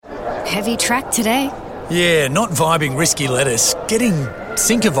Heavy track today. Yeah, not vibing risky lettuce. Getting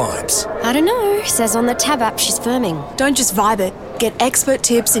sinker vibes. I don't know. Says on the Tab app she's firming. Don't just vibe it. Get expert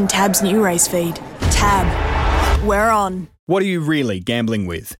tips in Tab's new race feed. Tab. We're on. What are you really gambling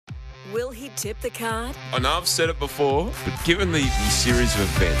with? Will he tip the card? I know I've said it before, but given the series of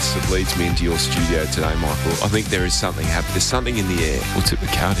events that leads me into your studio today, Michael, I think there is something happening. There's something in the air. We'll tip the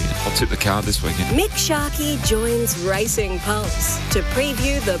card in. I'll tip the card this weekend. Mick Sharkie joins Racing Pulse to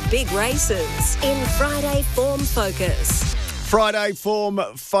preview the big races in Friday Form Focus. Friday Form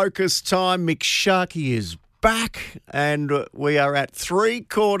Focus time. Mick Sharkie is back, and we are at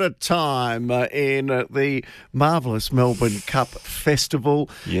three-quarter time in the marvellous Melbourne Cup Festival.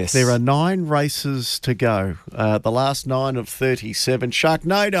 Yes. There are 9 races to go, the last 9 of 37.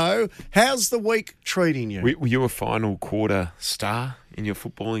 Sharknado, how's the week treating you? Were you a final quarter star in your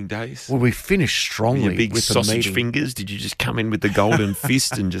footballing days? Well, we finished strongly with your big with the sausage meeting. fingers? Did you just come in with the golden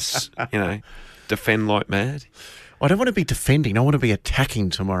fist and just, defend like mad? I don't want to be defending. I want to be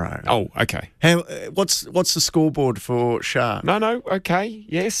attacking tomorrow. Oh, okay. How? What's the scoreboard for Shark? No, okay.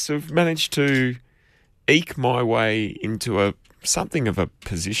 Yes, I've managed to eke my way into something of a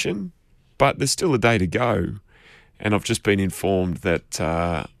position, but there's still a day to go, and I've just been informed that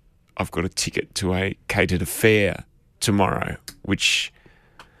I've got a ticket to a catered affair tomorrow, which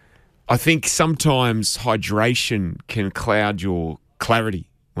I think sometimes hydration can cloud your clarity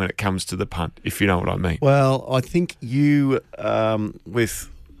when it comes to the punt, if you know what I mean. Well, I think you, with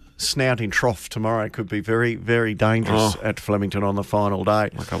snout in trough tomorrow, could be very, very dangerous at Flemington on the final day.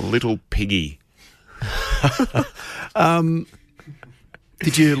 Like a little piggy.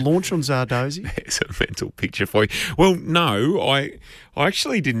 Did you launch on Zardozi? There's a mental picture for you. Well, no, I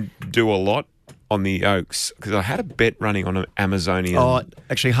actually didn't do a lot on the Oaks because I had a bet running on an Amazonian. Oh,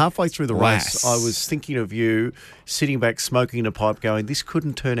 actually, halfway through the race, Lass. I was thinking of you sitting back smoking a pipe going, this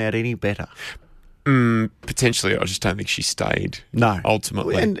couldn't turn out any better. Potentially, I just don't think she stayed. No.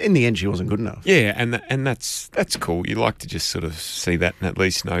 Ultimately. And in the end, she wasn't good enough. Yeah, and that's cool. You like to just sort of see that and at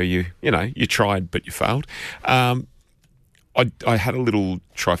least know you tried but you failed. I had a little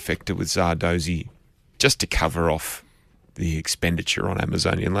trifecta with Zardozi just to cover off the expenditure on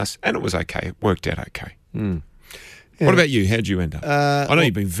Amazonian Lass, and it was okay. It worked out okay. Yeah. What about you? How'd you end up? I know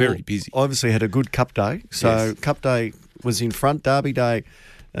you've been very busy. Obviously had a good Cup day. So Yes. Cup day was in front. Derby day,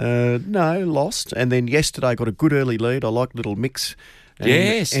 lost. And then yesterday got a good early lead. I like Little Mix. And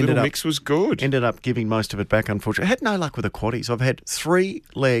Yes, Little Mix was good. Ended up giving most of it back, unfortunately. I had no luck with the quaddies. I've had 3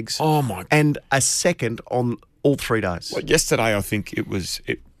 legs and a second on all 3 days. Well, yesterday, I think it was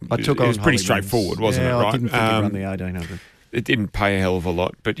I took it on was pretty Holy straightforward, Wings. wasn't it? Right? I didn't think you'd run the 1800. It didn't pay a hell of a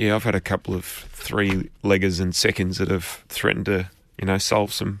lot, but yeah, I've had a couple of 3-leggers and seconds that have threatened to,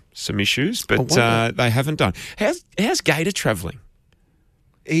 solve some issues, but they haven't done. How's Gator travelling?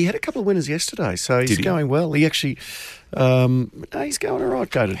 He had a couple of winners yesterday, so he's Did he? going well. He actually, he's going all right,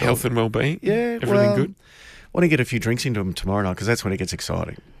 Gator. Health and well-being? Yeah, Everything good? I want to get a few drinks into him tomorrow night because that's when it gets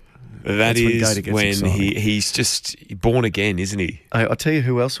exciting. That That's when is Gator gets when exciting. he's just born again, isn't he? I'll tell you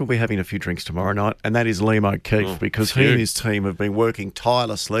who else will be having a few drinks tomorrow night, and that is Liam O'Keefe, because he cute. and his team have been working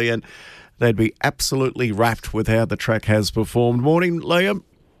tirelessly, and they'd be absolutely wrapped with how the track has performed. Morning, Liam.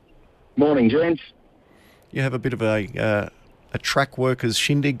 Morning, gents. You have a bit of a track workers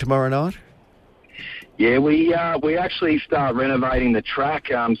shindig tomorrow night? Yeah, we actually start renovating the track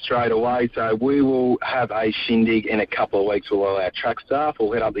straight away, so we will have a shindig in a couple of weeks with all our track staff.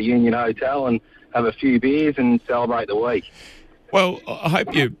 We'll head up the Union Hotel and have a few beers and celebrate the week. Well, I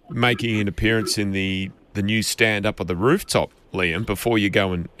hope you're making an appearance in the new stand up at the rooftop, Liam, before you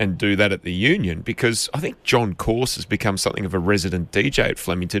go and do that at the Union, because I think John Corse has become something of a resident DJ at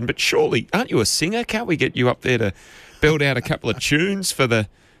Flemington, but surely, aren't you a singer? Can't we get you up there to build out a couple of tunes for the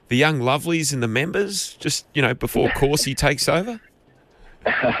young lovelies and the members, just, before Coursey takes over?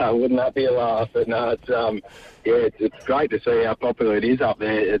 Wouldn't that be a laugh? But no, it's great to see how popular it is up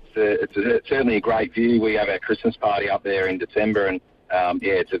there. It's certainly a great view. We have our Christmas party up there in December, and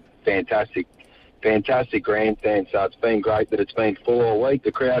it's a fantastic grandstand. So it's been great that it's been full all week.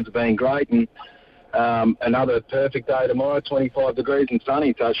 The crowds have been great, and another perfect day tomorrow, 25 degrees and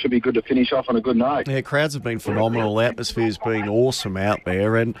sunny, so it should be good to finish off on a good note. Yeah, crowds have been phenomenal. The atmosphere's been awesome out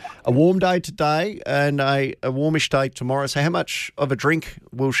there, and a warm day today and a warmish day tomorrow. So how much of a drink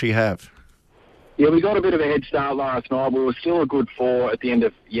will she have? Yeah, we got a bit of a head start last night. We were still a good 4 at the end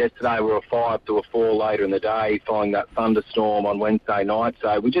of yesterday. We were 5 to a 4 later in the day following that thunderstorm on Wednesday night.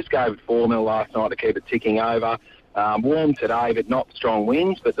 So we just gave it 4 mil last night to keep it ticking over. Warm today, but not strong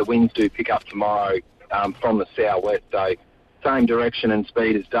winds, but the winds do pick up tomorrow from the southwest. So same direction and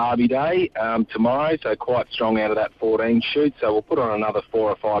speed as Derby Day tomorrow, so quite strong out of that 14 shoot. So we'll put on another 4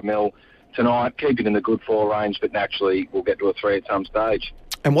 or 5 mil tonight, keep it in the good 4 range, but naturally we'll get to a 3 at some stage.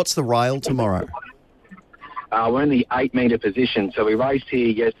 And what's the rail tomorrow? We're in the 8 metre position, so we raced here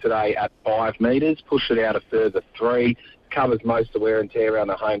yesterday at 5 metres, pushed it out a further 3, covers most of the wear and tear around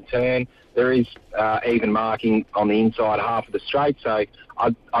the home turn. There is even marking on the inside half of the straight, so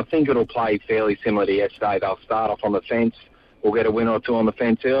I think it'll play fairly similar to yesterday. They'll start off on the fence, we'll get a win or two on the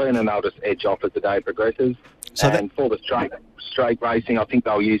fence early, and then they'll just edge off as the day progresses. So for the straight racing, I think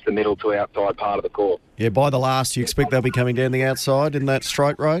they'll use the middle to outside part of the course. Yeah, by the last, you expect they'll be coming down the outside in that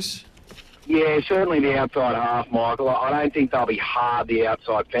straight race? Yeah, certainly the outside half, Michael. I don't think they'll be hard the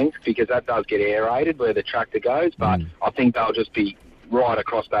outside fence because that does get aerated where the tractor goes, but I think they'll just be right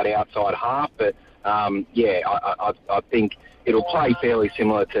across that outside half. But, I think it'll play fairly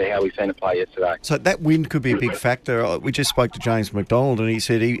similar to how we've seen it play yesterday. So that wind could be a big factor. We just spoke to James McDonald and he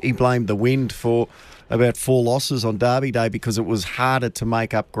said he blamed the wind for about 4 losses on Derby Day because it was harder to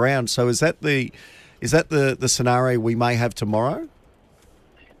make up ground. So is that the scenario we may have tomorrow?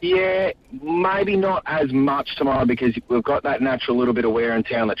 Yeah, maybe not as much tomorrow because we've got that natural little bit of wear and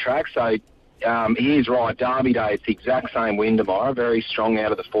tear on the track. So he is right. Derby Day, it's the exact same wind tomorrow, very strong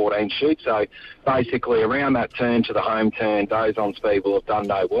out of the 14 shoot. So basically around that turn to the home turn, those on speed will have done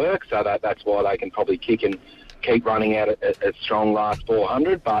no work. So that's why they can probably kick and keep running out at strong last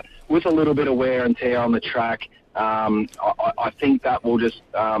 400. But with a little bit of wear and tear on the track, I think that will just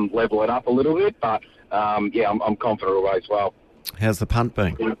level it up a little bit. But, I'm confident it'll race well. How's the punt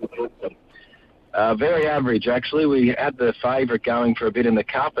been? Very average, actually. We had the favourite going for a bit in the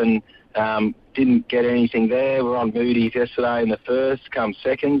Cup and didn't get anything there. We're on Moody's yesterday in the first, come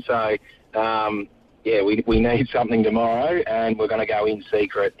second. So, we need something tomorrow and we're going to go in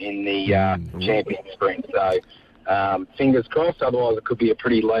secret in the champion sprint. So, fingers crossed, otherwise it could be a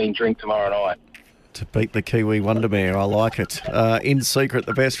pretty lean drink tomorrow night. To beat the Kiwi Wondermare, I like it. In secret,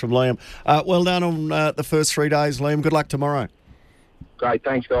 the best from Liam. Well done on the first 3 days, Liam. Good luck tomorrow. Great,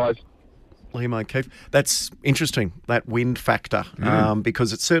 thanks, guys. Liam O'Keefe. That's interesting, that wind factor,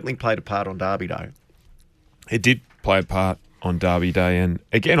 because it certainly played a part on Derby Day. It did play a part on Derby Day, and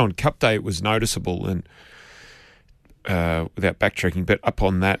again on Cup Day it was noticeable, and without backtracking, but up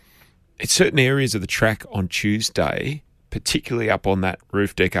on that, in certain areas of the track on Tuesday, particularly up on that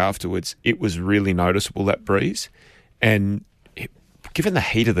roof deck afterwards, it was really noticeable, that breeze. And given the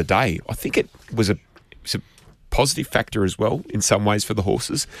heat of the day, I think it was a positive factor as well in some ways for the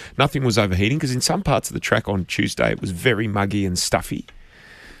horses. Nothing was overheating because in some parts of the track on Tuesday it was very muggy and stuffy.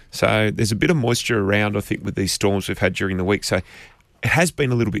 So there's a bit of moisture around, I think, with these storms we've had during the week. So it has been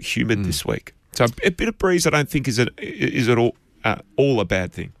a little bit humid this week. So a bit of breeze I don't think is at all a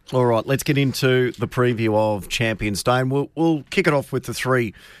bad thing. All right, let's get into the preview of Champions Day. And we'll kick it off with the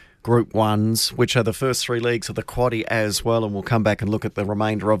 3 Group 1s, which are the first 3 leagues of the quaddie as well, and we'll come back and look at the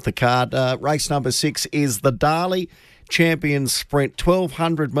remainder of the card. Race number 6 is the Darley Champions Sprint,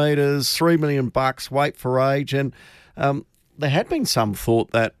 1,200 metres, $3 million, weight for age, and there had been some thought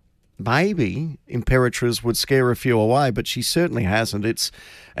that maybe Imperatriz would scare a few away, but she certainly hasn't.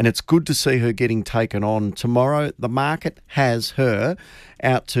 It's good to see her getting taken on tomorrow. The market has her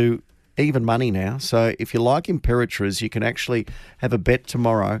out to even money now. So if you like Imperatriz, you can actually have a bet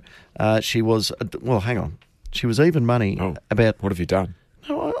tomorrow. She was even money. About what have you done?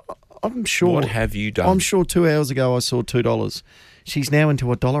 No, I'm sure. What have you done? I'm sure 2 hours ago I saw $2. She's now into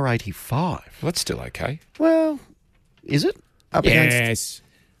 $1.85. Well, that's still okay. Well, is it? Up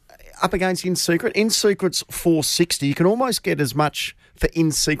against In Secret. In Secret's $4.60. You can almost get as much for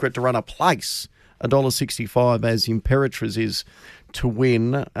In Secret to run a place, $1.65, as Imperatriz is to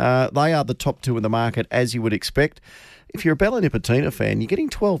win. They are the top 2 in the market, as you would expect. If you're a Bella Nipotina fan, you're getting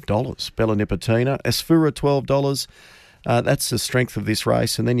 $12. Bella Nipotina. Asfura, $12. That's the strength of this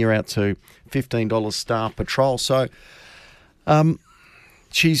race. And then you're out to $15 Star Patrol. So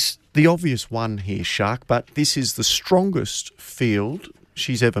she's the obvious one here, Shark, but this is the strongest field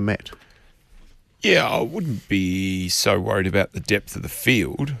she's ever met. Yeah, I wouldn't be so worried about the depth of the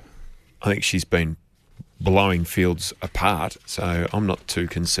field. I think she's been blowing fields apart, so I'm not too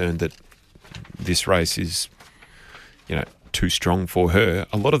concerned that this race is, too strong for her.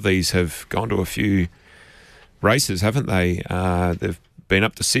 A lot of these have gone to a few races, haven't they? They've been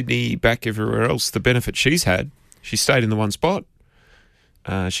up to Sydney, back everywhere else. The benefit she's had, she stayed in the one spot.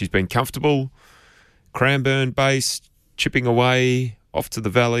 She's been comfortable, Cranbourne based, chipping away, off to the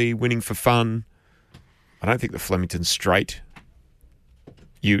valley, winning for fun. I don't think the Flemington straight,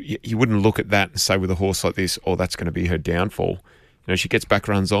 you wouldn't look at that and say with a horse like this, that's going to be her downfall. She gets back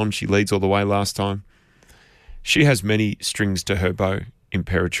runs on. She leads all the way last time. She has many strings to her bow,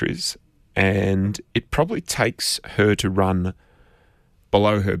 Imperatriz, and it probably takes her to run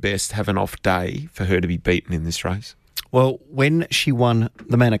below her best, have an off day for her to be beaten in this race. Well, when she won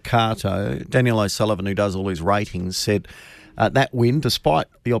the Manicato, Daniel O'Sullivan, who does all his ratings, said that win, despite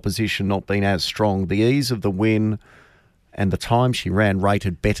the opposition not being as strong, the ease of the win and the time she ran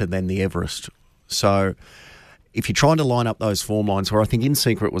rated better than the Everest. So if you're trying to line up those form lines, where I think In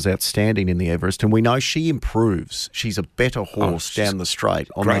Secret was outstanding in the Everest, and we know she improves. She's a better horse down the straight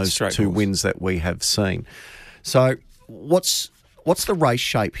on those two wins that we have seen. So what's the race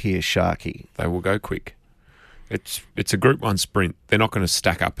shape here, Sharkie? They will go quick. It's a Group 1 sprint. They're not going to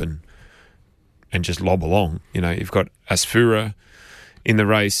stack up and just lob along. You know, you've got Asfura in the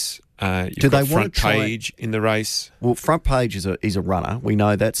race. You've got Front Page in the race. Well, Front Page is a runner. We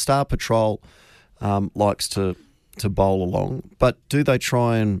know that. Star Patrol likes to bowl along. But do they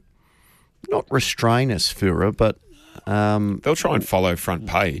try and not restrain Asfura, but they'll try and follow Front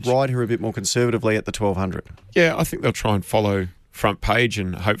Page. Ride her a bit more conservatively at the 1200. Yeah, I think they'll try and follow Front Page,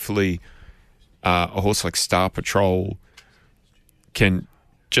 and hopefully a horse like Star Patrol can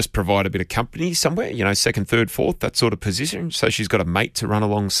just provide a bit of company somewhere, you know, second, third, fourth, that sort of position. So she's got a mate to run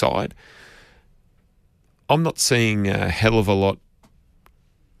alongside. I'm not seeing a hell of a lot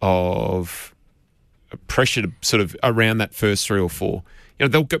of pressure to sort of around that first 3 or 4. You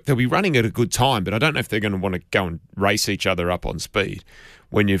know, they'll be running at a good time, but I don't know if they're going to want to go and race each other up on speed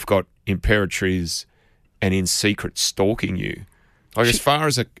when you've got Imperatriz and In Secret stalking you. Like, as far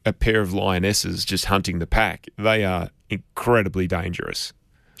as a pair of lionesses just hunting the pack, they are incredibly dangerous.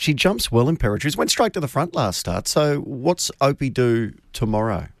 She jumps well, Imperatriz. Went straight to the front last start. So what's Opie do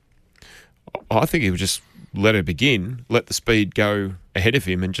tomorrow? I think he'll just let her begin, let the speed go ahead of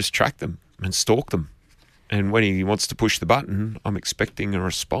him and just track them and stalk them. And when he wants to push the button, I'm expecting a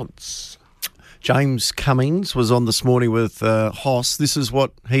response. James Cummings was on this morning with Hoss. This is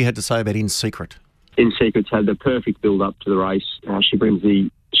what he had to say about In Secret. In Secret's had the perfect build-up to the race. She brings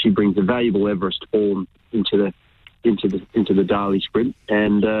the valuable Everest form into the Darley sprint,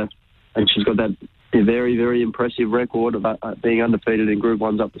 and she's got that very, very impressive record of being undefeated in Group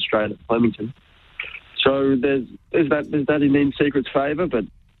 1s up the straight at Flemington. So there's that in Secret's favour, but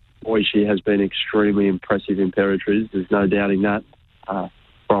boy, she has been extremely impressive, Imperatriz. There's no doubting that.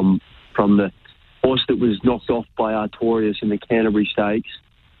 From the horse that was knocked off by Artorias in the Canterbury Stakes.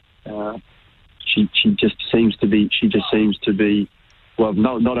 She just seems to be well,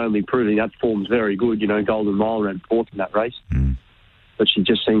 not only proving that form's very good, you know, Golden Mile ran fourth in that race, but she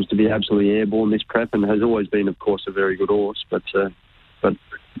just seems to be absolutely airborne this prep, and has always been, of course, a very good horse. But you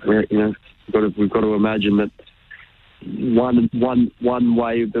know, we've got to imagine that one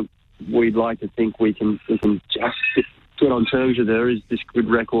way that we'd like to think we can just get on terms with her is this good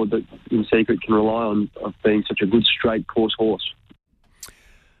record that In Secret can rely on of being such a good straight course horse.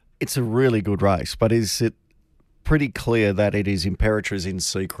 It's a really good race, but is it pretty clear that it is Imperatriz, In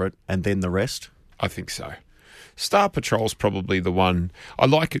Secret, and then the rest? I think so. Star Patrol's probably the one. I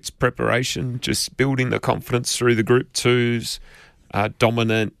like its preparation, just building the confidence through the Group 2s,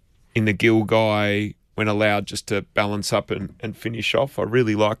 dominant in the Gilgai when allowed just to balance up and finish off. I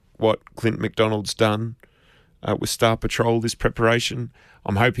really like what Clint McDonald's done with Star Patrol, this preparation.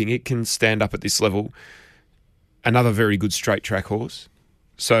 I'm hoping it can stand up at this level. Another very good straight track horse.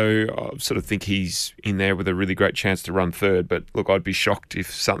 So I sort of think he's in there with a really great chance to run third. But look, I'd be shocked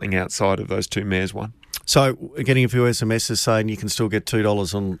if something outside of those two mares won. So getting a few SMSs saying you can still get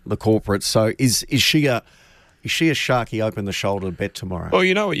 $2 on the corporate. So is she a Sharkie open the shoulder bet tomorrow? Well,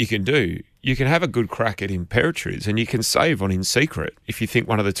 you know what you can do? You can have a good crack at Imperatriz and you can save on In Secret if you think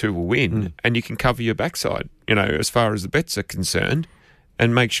one of the two will win, and you can cover your backside, you know, as far as the bets are concerned,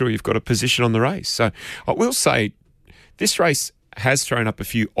 and make sure you've got a position on the race. So I will say this race has thrown up a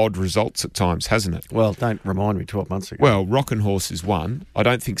few odd results at times, hasn't it? Well, don't remind me, 12 months ago. Well, Rockin' Horse is one. I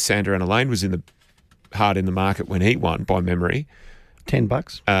don't think Sandra Anna Lane was hard in the market when he won, by memory. $10.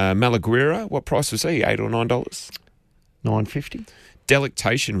 Malaguera, what price was he? $8 or $9? $9.50.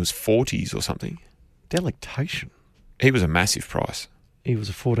 Delectation was 40s or something. Delectation? He was a massive price. He was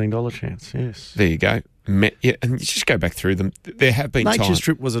a $14 chance, yes. There you go. Yeah, and you just go back through them. There have been Nature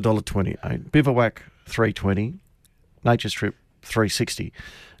Strip was $1.28. Bivouac, $3.20. Nature Strip, $3.60.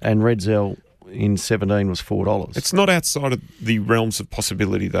 And Red Zell in 17 was $4. It's not outside of the realms of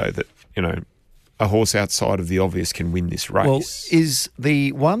possibility, though, that, you know, a horse outside of the obvious can win this race. Well, is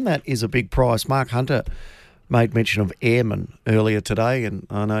the one that is a big price, Mark Hunter made mention of Airman earlier today, and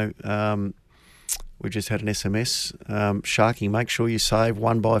I know we just had an SMS. Sharkie, make sure you save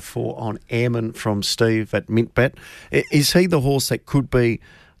 1x4 on Airman from Steve at Mintbet. Is he the horse that could be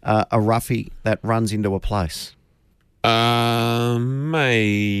a roughie that runs into a place?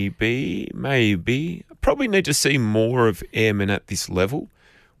 Maybe. Probably need to see more of Airman at this level.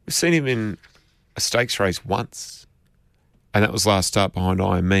 We've seen him in a stakes race once, and that was last start behind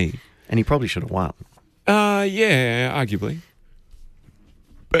IME. And he probably should have won. Yeah, arguably.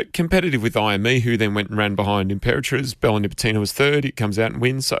 But competitive with IME, who then went and ran behind Imperatriz. Bella Nipotina was third. It comes out and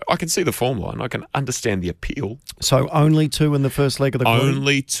wins. So I can see the form line. I can understand the appeal. So only 2 in the first leg of the Queen?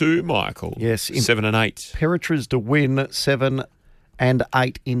 Only 2, Michael. Yes. 7 and 8. Imperatriz to win, 7 and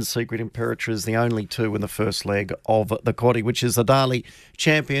 8 in Secret Imperatriz, the only 2 in the first leg of the Quaddie, which is the Darley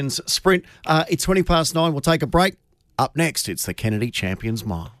Champions Sprint. It's 9:20. We'll take a break. Up next, it's the Kennedy Champions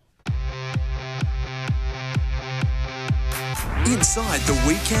Mile. Inside the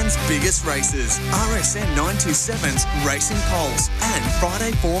weekend's biggest races, RSN 927's Racing Pulse and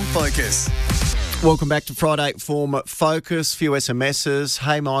Friday Form Focus. Welcome back to Friday Form Focus. Few SMSs.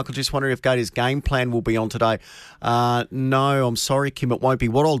 Hey, Michael, just wondering if Gator's game plan will be on today. No, I'm sorry, Kim, it won't be.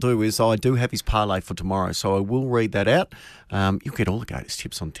 What I'll do is I do have his parlay for tomorrow, so I will read that out. You'll get all the Gators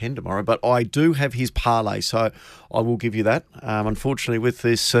tips on 10 tomorrow, but I do have his parlay, so I will give you that. Unfortunately, with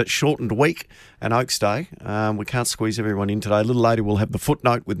this shortened week and Oaks Day, we can't squeeze everyone in today. A little later, we'll have the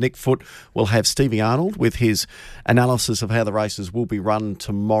footnote with Nick Foot. We'll have Stevie Arnold with his analysis of how the races will be run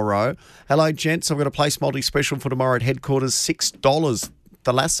tomorrow. Hello, gents. I've got a place multi-special for tomorrow at headquarters, $6.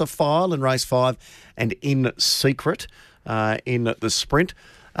 The Lasser File in race 5 and in Secret in the sprint.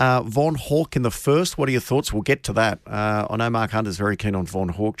 Von Hawk in the first. What are your thoughts? We'll get to that. I know Mark Hunter's very keen on Von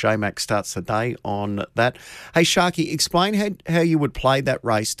Hawk. J-Mac starts the day on that. Hey, Sharkie, explain how you would play that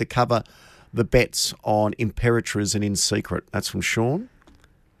race to cover the bets on Imperatriz and in Secret. That's from Sean.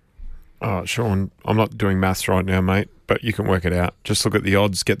 Oh, Sean, I'm not doing maths right now, mate, but you can work it out. Just look at the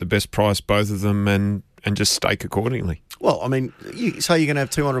odds, get the best price, both of them, and just stake accordingly. Well, I mean, say you're going to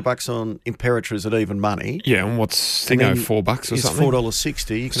have $200 on Imperatriz at even money. Yeah, and what's $4 or it's something?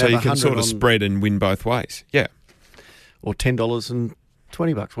 $4.60. You can so have you can sort of on, spread and win both ways. Yeah. Or $10 and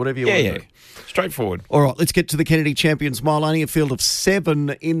 $20, whatever you want to do. Straightforward. All right, let's get to the Kennedy Champions Mile. Only a field of 7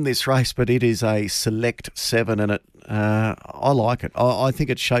 in this race, but it is a select 7, and I like it. I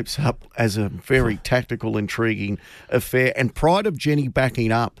think it shapes up as a very tactical, intriguing affair. And Pride of Jenny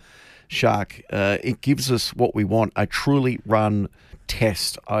backing up, Shark, it gives us what we want, a truly run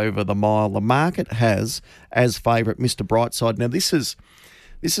test over the mile. The market has as favourite Mr. Brightside. Now, this is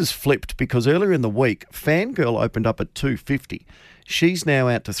flipped because earlier in the week, Fangirl opened up at $2.50. She's now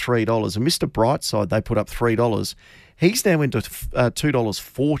out to $3. And Mr. Brightside, they put up $3. He's now into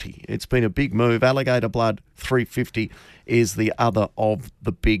 $2.40. It's been a big move. Alligator Blood, $3.50 is the other of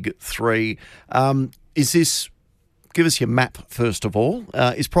the big 3. Give us your map, first of all.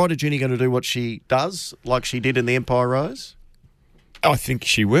 Is Pride of Jenny going to do what she does, like she did in the Empire Rose? I think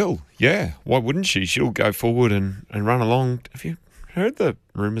she will, yeah. Why wouldn't she? She'll go forward and run along. Have you heard the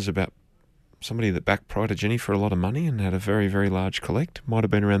rumours about somebody that backed Pride of Jenny for a lot of money and had a very, very large collect? Might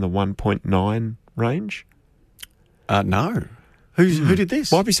have been around the 1.9 range. No. Who did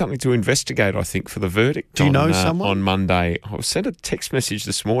this? Might be something to investigate, I think, for the verdict. Do you know someone? On Monday. I sent a text message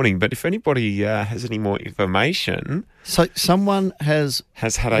this morning, but if anybody has any more information... So someone has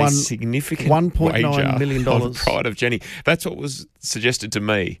had a significant $1.9 million on Pride of Jenny. That's what was suggested to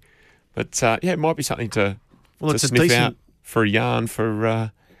me. But, it might be something to sniff out for a yarn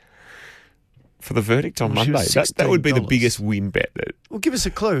for the verdict on Monday. That would be the biggest win bet. Well, give us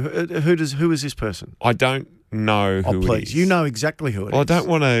a clue. Who is this person? I don't know who it is. You know exactly who it is. Well,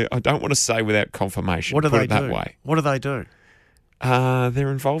 I don't want to say without confirmation. What do they do? That way. What do they do?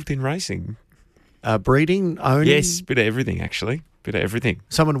 They're involved in racing. Breeding, owning? Yes, bit of everything, actually. Bit of everything.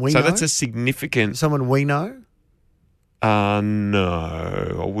 Someone we know? So that's a significant... Someone we know?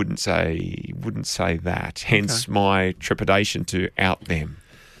 No, I wouldn't say that. Hence my trepidation to out them.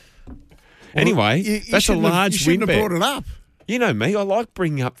 Well, anyway, that's a large win bet. You shouldn't have brought it up. You know me, I like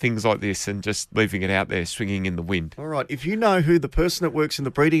bringing up things like this and just leaving it out there, swinging in the wind. All right, if you know who the person that works in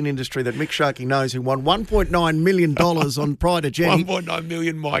the breeding industry that Mick Sharkie knows who won $1.9 million on Pride of Jenny... $1.9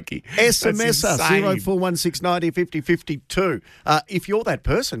 million, Mikey. SMS us, 0416 90 50 52. If you're that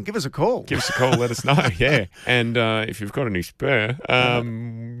person, give us a call. Give us a call, let us know, yeah. And if you've got any spare,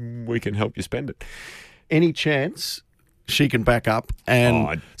 we can help you spend it. Any chance... she can back up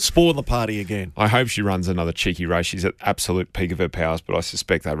and spoil the party again? I hope she runs another cheeky race. She's at absolute peak of her powers, but I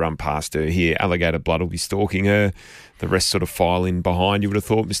suspect they run past her here. Alligator Blood will be stalking her. The rest sort of file in behind. You would have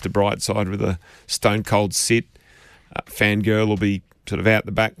thought Mr. Brightside with a stone-cold sit. Fangirl will be sort of out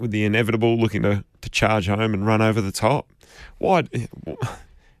the back with the inevitable, looking to charge home and run over the top. Why?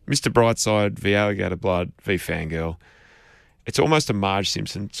 Mr. Brightside v Alligator Blood v Fangirl. It's almost a Marge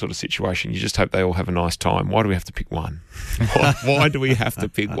Simpson sort of situation. You just hope they all have a nice time. Why do we have to pick one? Why do we have to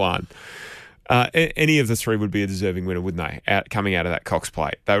pick one? Any of the three would be a deserving winner, wouldn't they? Coming out of that Cox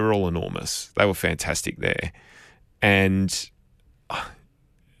Plate. They were all enormous. They were fantastic there. And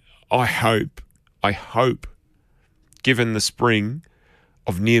I hope, given the spring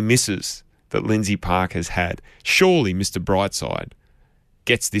of near misses that Lindsay Park has had, surely Mr. Brightside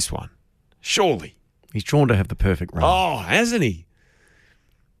gets this one. Surely. He's drawn to have the perfect run. Oh, hasn't he?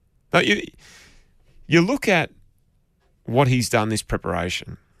 Now, you look at what he's done this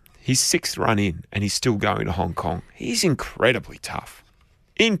preparation. His 6th run in, and he's still going to Hong Kong. He's incredibly tough.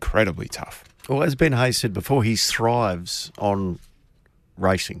 Incredibly tough. Well, as Ben Hayes said before, he thrives on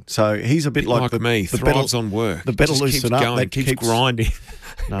racing. So he's a bit like me, thrives on work. The better just loosen keeps up. Going, That keeps grinding.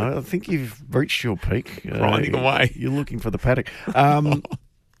 No, I think you've reached your peak. Grinding away. You're looking for the paddock.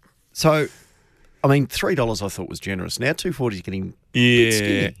 So, I mean, $3 I thought was generous. Now $2.40 is getting a bit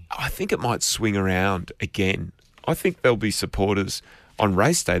skinny. I think it might swing around again. I think there'll be supporters on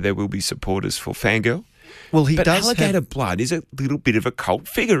race day. There will be supporters for Fangirl. Well, he but does Alligator Blood is a little bit of a cult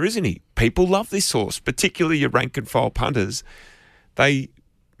figure, isn't he? People love this horse, particularly your rank and file punters. Mr.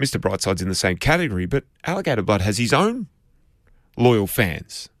 Brightside's in the same category, but Alligator Blood has his own loyal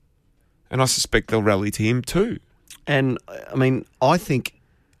fans. And I suspect they'll rally to him too. And, I mean, I think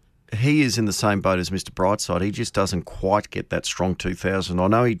he is in the same boat as Mr. Brightside. He just doesn't quite get that strong 2,000. I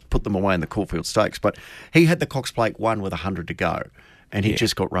know he put them away in the Caulfield Stakes, but he had the Cox Plate 1 with 100 to go, and he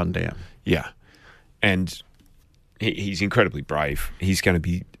just got run down. Yeah. And he's incredibly brave. He's going to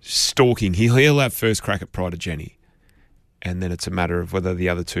be stalking. He'll have first crack at Pride of Jenny. And then it's a matter of whether the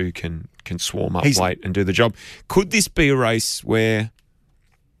other two can swarm up late and do the job. Could this be a race where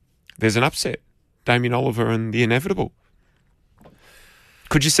there's an upset? Damien Oliver and the Inevitable.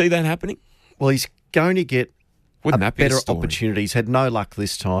 Could you see that happening? Well, he's going to get better story? opportunity. He's had no luck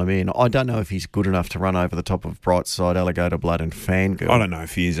this time in. I don't know if he's good enough to run over the top of Brightside, Alligator Blood and Fangirl. I don't know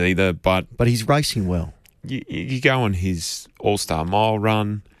if he is either, but he's racing well. You go on his All-Star Mile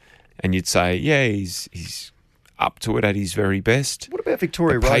run and you'd say, yeah, he's up to it at his very best. What about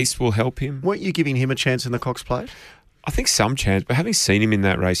Victoria Road? Pace will help him. Weren't you giving him a chance in the Cox Plate? I think some chance, but having seen him in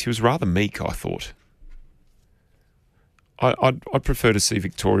that race, he was rather meek, I thought. I'd prefer to see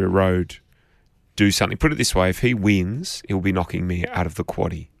Victoria Road do something. Put it this way, if he wins, he'll be knocking me out of the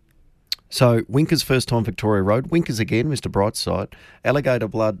quaddie. So, Winker's first time Victoria Road. Winker's again, Mr. Brightside. Alligator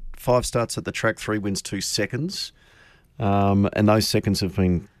Blood, 5 starts at the track, 3 wins, 2 seconds. And those seconds have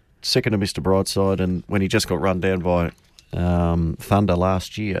been second to Mr. Brightside and when he just got run down by Thunder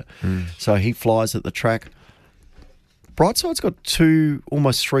last year. So he flies at the track. Brightside's got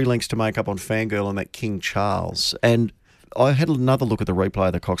almost 3 lengths to make up on Fangirl and that King Charles. And I had another look at the replay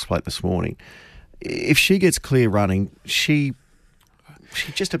of the Cox Plate this morning. If she gets clear running, she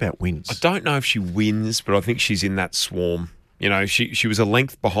just about wins. I don't know if she wins, but I think she's in that swarm. You know, she was a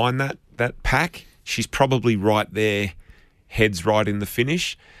length behind that pack. She's probably right there, heads right in the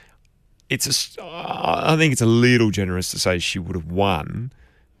finish. I think it's a little generous to say she would have won,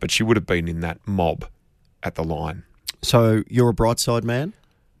 but she would have been in that mob at the line. So you're a Brightside man?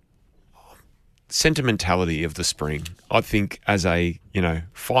 Sentimentality of the spring. I think as a,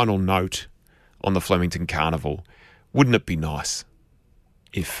 final note on the Flemington Carnival, wouldn't it be nice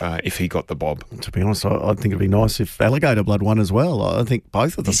if he got the bob? To be honest, I think it'd be nice if Alligator Blood won as well. I think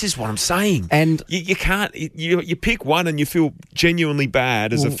both of them. This is what I'm saying. And you can't, you pick one and you feel genuinely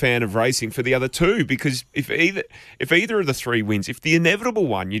bad as a fan of racing for the other two, because if either of the 3 wins, if the Inevitable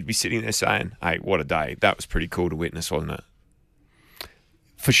won, you'd be sitting there saying, hey, what a day. That was pretty cool to witness, wasn't it?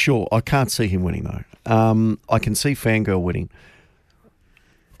 For sure. I can't see him winning, though. I can see Fangirl winning.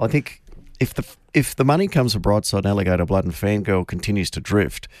 I think if the money comes to Brightside, Alligator Blood and Fangirl continues to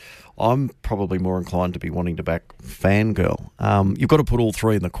drift, I'm probably more inclined to be wanting to back Fangirl. You've got to put all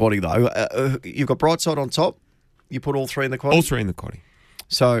 3 in the quaddie, though. You've got Brightside on top. You put all 3 in the quaddie? All 3 in the quaddie.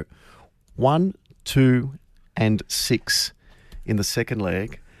 So 1, 2 and 6 in the second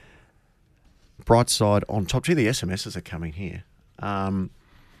leg. Brightside on top. Gee, the SMSs are coming here.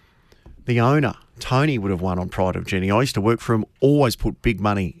 The owner, Tony, would have won on Pride of Jenny. I used to work for him, always put big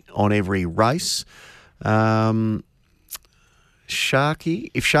money on every race. Sharkie,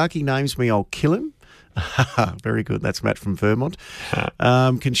 if Sharkie names me, I'll kill him. Very good. That's Matt from Vermont.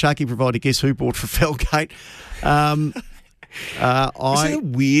 Can Sharkie provide a guess who bought for Felgate? Was there a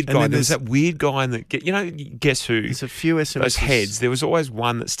weird and guy? then There's that weird guy in guess who? There's a few SMSs. Those heads. There was always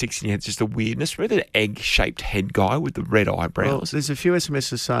one that sticks in your head, just a weirdness. Remember the egg-shaped head guy with the red eyebrows? Well, there's a few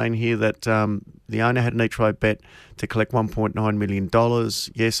SMSs saying here that the owner had an each-way bet to collect $1.9 million.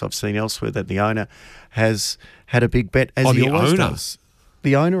 Yes, I've seen elsewhere that the owner has had a big bet, as he always does.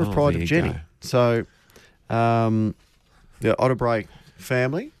 The owner of Pride of Jenny. So the Otterbury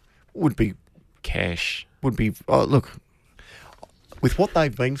family would be... Cash. Look, with what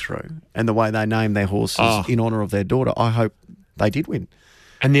they've been through and the way they named their horses in honour of their daughter, I hope they did win.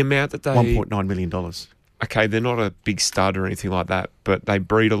 And the amount that they... $1.9 million. Okay, they're not a big stud or anything like that, but they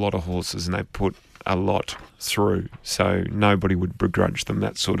breed a lot of horses and they put a lot through, so nobody would begrudge them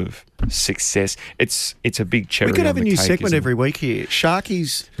that sort of success. It's a big cherry. We could have on a the new cake, segment isn't it? every week here.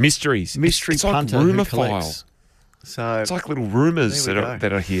 Sharkie's mystery It's punter like rumour who collects. file. So it's like little rumours there we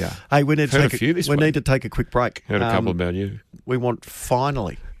that are here. Hey, we need to Heard take a few this we week. need to take a quick break. Heard a couple about you. We want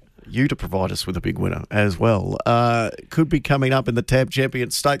finally you to provide us with a big winner as well. Could be coming up in the Tab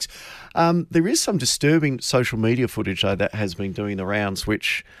Champion Stakes. There is some disturbing social media footage though that has been doing the rounds,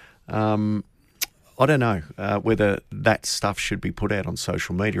 which I don't know whether that stuff should be put out on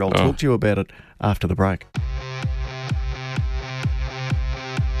social media. I'll talk to you about it after the break.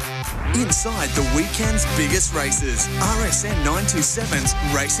 Inside the weekend's biggest races, RSN 927's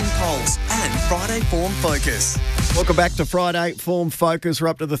Racing Pulse and Friday Form Focus. Welcome back to Friday Form Focus. We're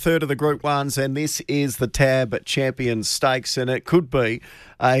up to the third of the Group 1s, and this is the Tab Champion Stakes, and it could be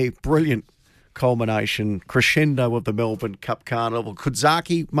a brilliant culmination, crescendo of the Melbourne Cup Carnival. Could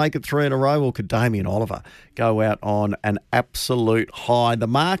Zaki make it 3 in a row, or could Damien Oliver go out on an absolute high? The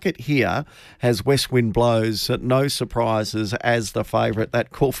market here has West Wind Blows, no surprises, as the favourite.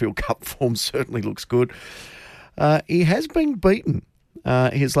 That Caulfield Cup form certainly looks good. He has been beaten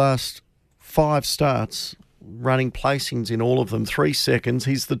his last 5 starts, running placings in all of them, 3 seconds.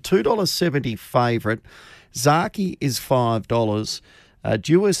 He's the $2.70 favourite. Zaki is $5.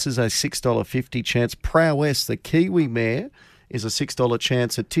 Duis is a $6.50 chance. Prowess, the Kiwi mare, is a $6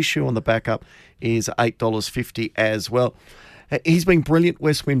 chance. A Tissue on the backup is $8.50 as well. He's been brilliant,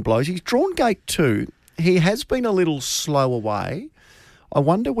 West Wind Blows. He's drawn gate 2. He has been a little slow away. I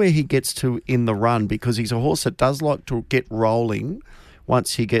wonder where he gets to in the run, because he's a horse that does like to get rolling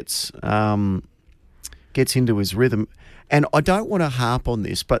once he gets into his rhythm. And I don't want to harp on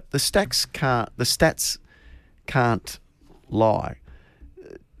this, but the stats can't lie.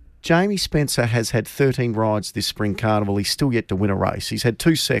 Jamie Spencer has had 13 rides this spring carnival. He's still yet to win a race. He's had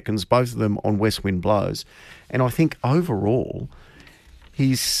 2 seconds, both of them on West Wind Blows. And I think overall,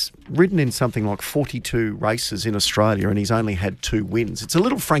 he's ridden in something like 42 races in Australia, and he's only had 2 wins. It's a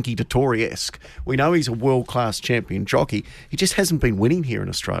little Frankie Dettori-esque. We know he's a world-class champion jockey. He just hasn't been winning here in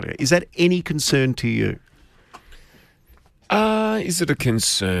Australia. Is that any concern to you? Is it a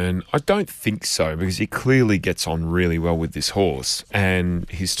concern? I don't think so, because he clearly gets on really well with this horse, and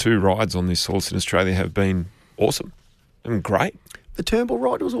his 2 rides on this horse in Australia have been awesome and great. The Turnbull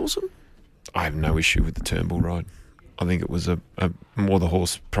ride was awesome? I have no issue with the Turnbull ride. I think it was a more the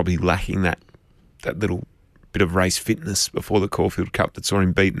horse probably lacking that little bit of race fitness before the Caulfield Cup that saw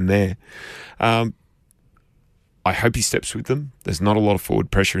him beaten there. I hope he steps with them. There's not a lot of forward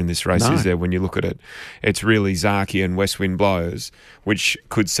pressure in this race, is there, when you look at it? It's really Zaki and West Wind Blows, which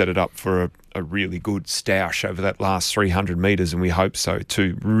could set it up for a really good stoush over that last 300 metres, and we hope so.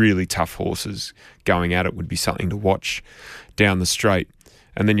 2 really tough horses going at it would be something to watch down the straight.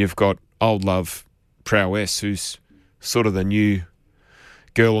 And then you've got Old Love Prowess, who's sort of the new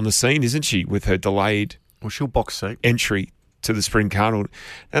girl on the scene, isn't she, with her delayed she'll box seat entry to the Spring Carnival.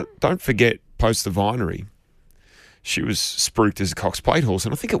 Now, don't forget, post the Vinery, she was spruiked as a Cox Plate horse,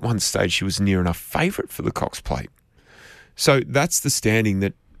 and I think at one stage she was near enough favourite for the Cox Plate. So that's the standing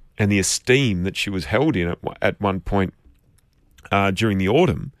that and the esteem that she was held in at one point during the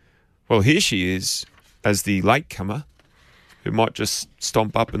autumn. Well, here she is as the latecomer who might just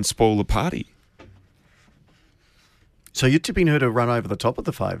stomp up and spoil the party. So you're tipping her to run over the top of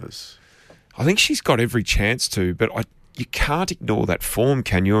the favours? I think she's got every chance to, but you can't ignore that form,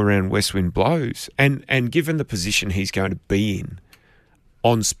 can you, around West Wind Blows? And given the position he's going to be in,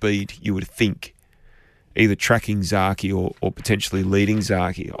 on speed, you would think either tracking Zaki or potentially leading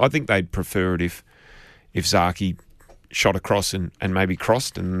Zaki. I think they'd prefer it if Zaki shot across and maybe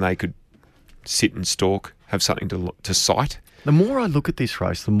crossed, and they could sit and stalk, have something to sight. The more I look at this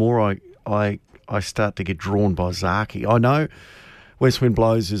race, the more I start to get drawn by Zaki. I know West Wind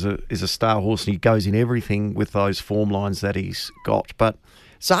Blows is a star horse, and he goes in everything with those form lines that he's got. But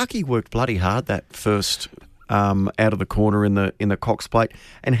Zaki worked bloody hard that first out of the corner in the Cox Plate,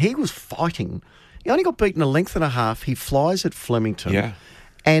 and he was fighting He only got beaten a length and a half. He flies at Flemington. Yeah.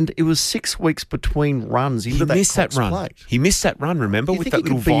 And it was 6 weeks between runs into that Cox Plate. He missed that run, remember, with that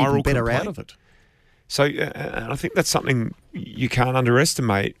little he could be even viral better complaint? out of it. So I think that's something you can't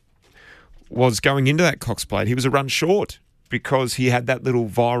underestimate. Was going into that Cox Plate, he was a run short because he had that little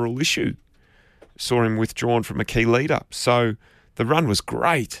viral issue. Saw him withdrawn from a key lead-up. So the run was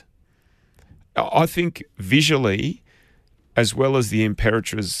great. I think visually, as well as the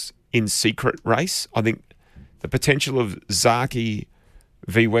Imperatriz in secret race, I think the potential of Zaki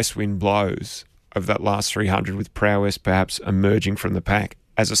v West Wind Blows of that last 300 with prowess perhaps emerging from the pack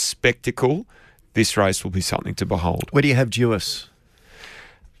as a spectacle, this race will be something to behold. Where do you have Duis?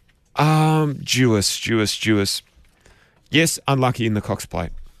 Duis. Yes, unlucky in the Cox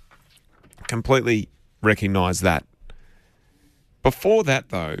Plate. Completely recognise that. Before that,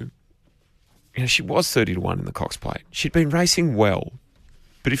 though, she was 30-1 in the Cox Plate. She'd been racing well,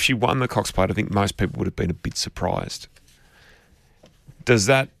 but if she won the Cox Plate, I think most people would have been a bit surprised. Does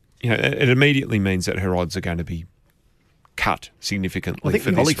that, it immediately means that her odds are going to be cut significantly. I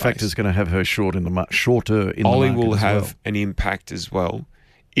think the Ollie factor is going to have her shorter in the market. Ollie will have an impact as well.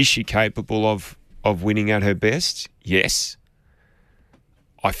 Is she capable of winning at her best? Yes.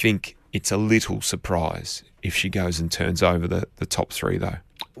 I think it's a little surprise if she goes and turns over the top three, though.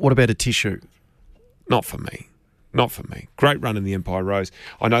 What about a Tissue? Not for me. Great run in the Empire Rose.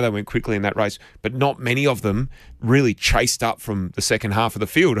 I know they went quickly in that race, but not many of them really chased up from the second half of the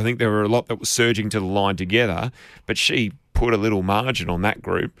field. I think there were a lot that was surging to the line together, but she put a little margin on that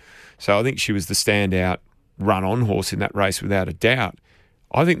group. So I think she was the standout run-on horse in that race without a doubt.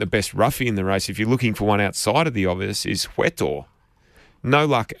 I think the best roughie in the race, if you're looking for one outside of the obvious, is Huetor. No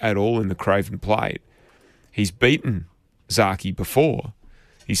luck at all in the Craven Plate. He's beaten Zaki before.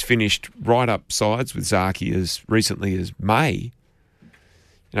 He's finished right up sides with Zaki as recently as May.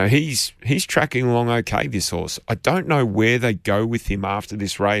 He's tracking along okay, this horse. I don't know where they go with him after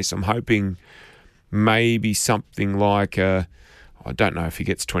this race. I'm hoping maybe something like, I don't know if he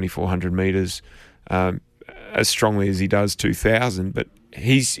gets 2,400 metres as strongly as he does 2,000, but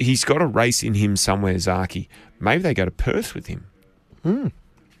he's got a race in him somewhere, Zaki. Maybe they go to Perth with him.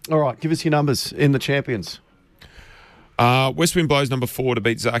 All right, give us your numbers in the champions. West Wind Blows number 4 to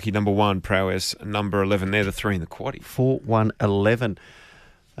beat Zaki number 1, Prowess number 11. They're the 3 in the quaddie. 4-1-11.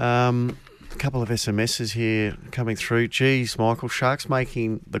 A couple of SMSs here coming through. Geez, Michael, Shark's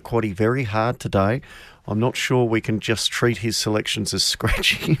making the quaddie very hard today. I'm not sure we can just treat his selections as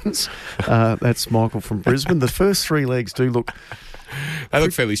scratch-ins. That's Michael from Brisbane. The first 3 legs do look... They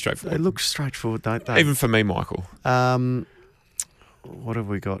look fairly straightforward. They look straightforward, don't they? Even for me, Michael. What have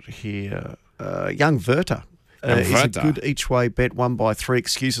we got here? Young Verta. Is a good each-way bet, 1/3.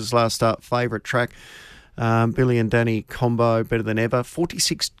 Excuses last start, favourite track. Billy and Danny combo, better than ever.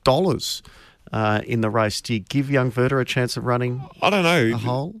 $46 in the race. Do you give Young Verta a chance of running I don't know. a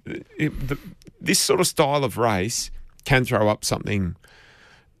hole? This sort of style of race can throw up something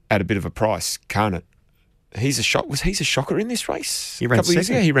at a bit of a price, can't it? He's a shocker in this race. He ran a couple of years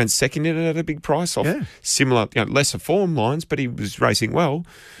second. ago. He ran second in it at a big price off similar, lesser form lines, but he was racing well.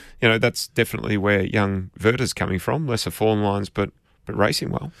 That's definitely where Young Verta's coming from. Lesser form lines, but racing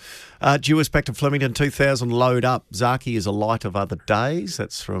well. Duis back to Flemington, 2,000 load up. Zaki is a light of other days.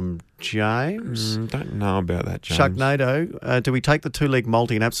 That's from James. Don't know about that, James. Sharknado, do we take the 2-leg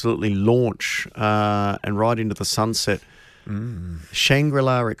multi and absolutely launch and ride into the sunset?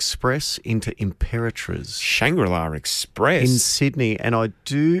 Shangri-La Express into Imperatriz. Shangri-La Express? In Sydney. And I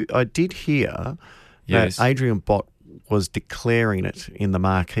did hear that Adrian Bott was declaring it in the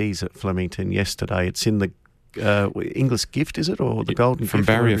marquees at Flemington yesterday. It's in the English Gift, is it? Or the Golden From Gift?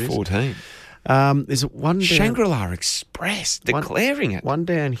 Barrier 14. There's one down, Shangri-La Express declaring it. One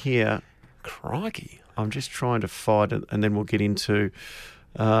down here. Crikey. I'm just trying to find it, and then we'll get into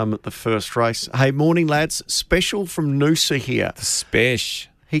the first race. Hey, morning, lads. Special from Noosa here. The Spesh.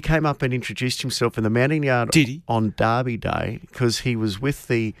 He came up and introduced himself in the mounting yard Did he? on Derby Day because he was with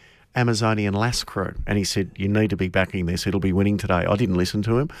the Amazonian Lass crew, and he said, you need to be backing this. It'll be winning today. I didn't listen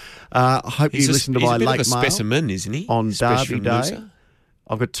to him. I hope you listened to my late mail. He's a bit of a specimen, isn't he? On Spesh Derby from Day. Noosa.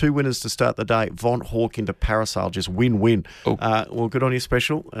 I've got 2 winners to start the day. Von Hawk into Parasail, just win-win. Well, good on you,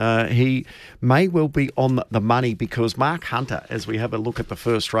 Special. He may well be on the money because Mark Hunter, as we have a look at the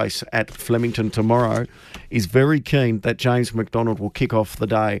first race at Flemington tomorrow, is very keen that James McDonald will kick off the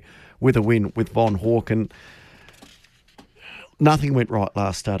day with a win with Von Hawk. And nothing went right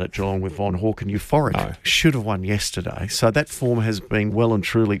last start at Geelong with Von Hawk, and Euphoric should have won yesterday. So that form has been well and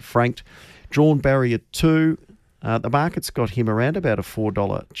truly franked. Drawn barrier 2. The market's got him around about a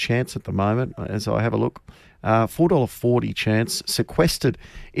 $4 chance at the moment as I have a look. $4.40 chance. Sequestered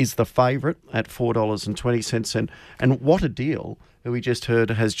is the favourite at $4.20. And What a Deal, who we just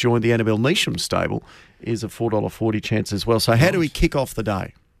heard has joined the Annabelle Neesham stable, is a $4.40 chance as well. So how do we kick off the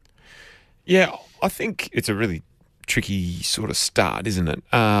day? Yeah, I think it's a really tricky sort of start, isn't it?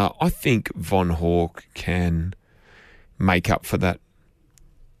 I think Von Hawk can make up for that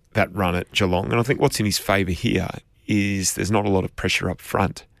run at Geelong. And I think what's in his favour here is there's not a lot of pressure up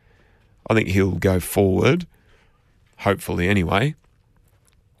front. I think he'll go forward, hopefully anyway.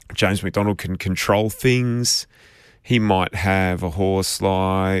 James McDonald can control things. He might have a horse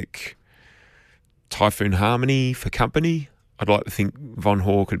like Typhoon Harmony for company. I'd like to think Von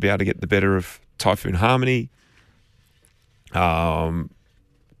Hawk would be able to get the better of Typhoon Harmony. Kind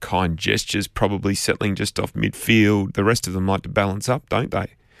Gestures probably settling just off midfield. The rest of them like to balance up, don't they?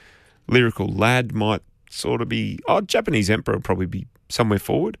 Lyrical Lad might sort of be... Japanese Emperor will probably be somewhere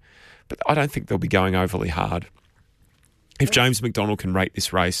forward. But I don't think they'll be going overly hard. If James McDonald can rate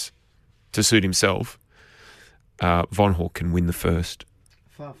this race to suit himself, Von Hawk can win the first.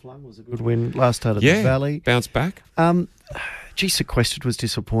 Far Flung was a good win last start at the Valley. Bounced back. Sequestered was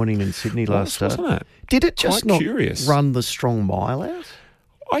disappointing in Sydney last start. Wasn't it? Did it just Quite not curious. Run the strong mile out?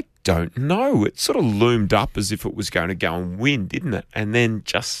 I don't know. It sort of loomed up as if it was going to go and win, didn't it? And then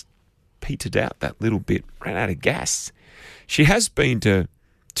just petered out that little bit, ran out of gas. She has been to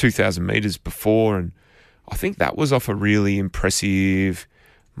 2,000 metres before, and I think that was off a really impressive,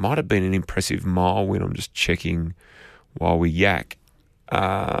 might have been an impressive mile win. I'm just checking while we yak.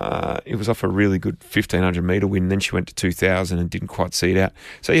 It was off a really good 1,500 metre win, and then she went to 2,000 and didn't quite see it out.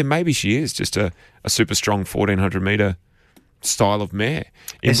 So, yeah, maybe she is just a super strong 1,400 metre style of mare,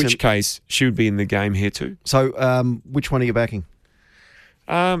 in which case she would be in the game here too. So, which one are you backing?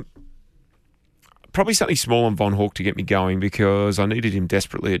 Probably something small on Von Hawk to get me going, because I needed him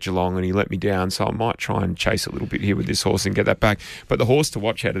desperately at Geelong and he let me down, so I might try and chase a little bit here with this horse and get that back. But the horse to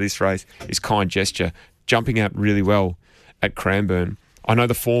watch out of this race is Kind Gesture, jumping out really well at Cranbourne. I know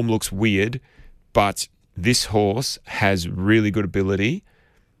the form looks weird, but this horse has really good ability,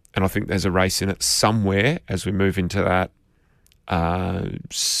 and I think there's a race in it somewhere as we move into that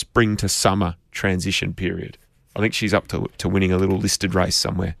spring to summer transition period. I think she's up to winning a little listed race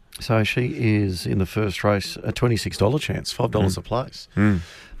somewhere. So she is in the first race, a $26 chance, $5 a place.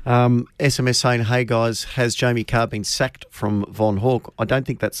 SMS saying, hey guys, has Jamie Carr been sacked from Von Hawk? I don't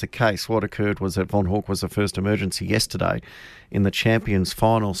think that's the case. What occurred was that Von Hawk was the first emergency yesterday in the Champions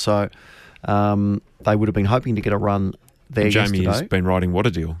final, so they would have been hoping to get a run there Jamie yesterday. has been riding What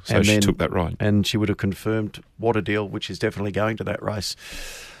a Deal, so she took that ride. And she would have confirmed What a Deal, which is definitely going to that race.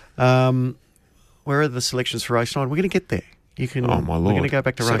 Where are the selections for race 9? We're going to get there. Oh, my Lord. We're going to go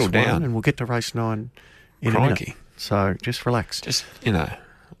back to Settle race down. 1 and we'll get to race 9 in Crikey. a minute. So just relax. Just,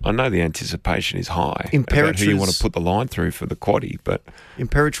 I know the anticipation is high about Imperatrice, who you want to put the line through for the quaddie, but...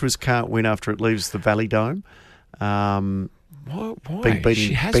 Imperatrice can't win after it leaves the Valley Dome. Why? Been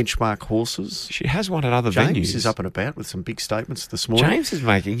beating benchmark horses. She has won at other James venues. is up and about with some big statements this morning. James is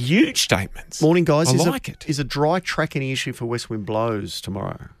making huge statements. Morning, guys. I like it. Is a dry track any issue for West Wind Blows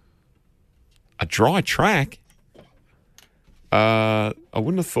tomorrow? A dry track? I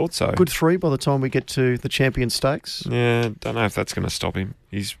wouldn't have thought so. Good 3 by the time we get to the Champion Stakes. Yeah, don't know if that's going to stop him.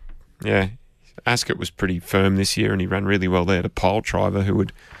 Ascot was pretty firm this year and he ran really well there to Pole Driver, who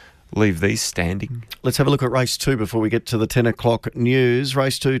would leave these standing. Let's have a look at race 2 before we get to the 10 o'clock news.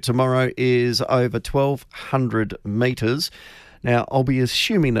 Race 2 tomorrow is over 1,200 metres. Now, I'll be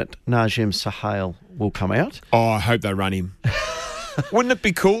assuming that Najem Sahel will come out. Oh, I hope they run him. Wouldn't it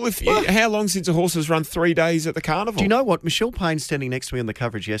be cool if... How long since a horse has run 3 days at the carnival? Do you know what? Michelle Payne, standing next to me on the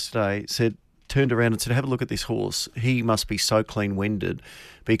coverage yesterday, turned around and said, have a look at this horse. He must be so clean-winded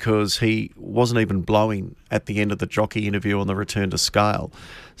because he wasn't even blowing at the end of the jockey interview on the return to scale.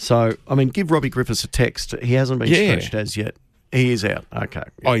 So, I mean, give Robbie Griffiths a text. He hasn't been stretched as yet. He is out. Okay.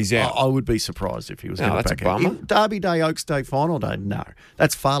 Oh, he's out. I would be surprised if he was going to back out. Bummer. Derby Day, Oaks Day, Final Day, no.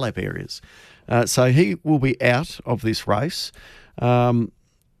 That's Far Lap areas. So he will be out of this race. I'm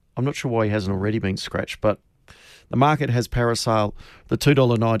not sure why he hasn't already been scratched, but the market has Parasail, the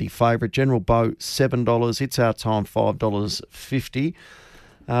 $2.90 favourite. General Bow, $7. It's Our Time, $5.50.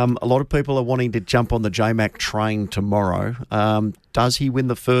 A lot of people are wanting to jump on the J-Mac train tomorrow. Does he win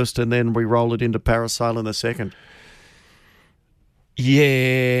the first and then we roll it into Parasail in the second?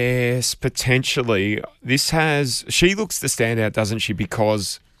 Yes, potentially. She looks the standout, doesn't she?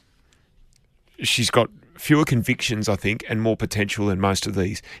 Because she's got fewer convictions, I think, and more potential than most of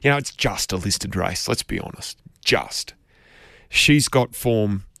these. It's just a listed race, let's be honest. Just. She's got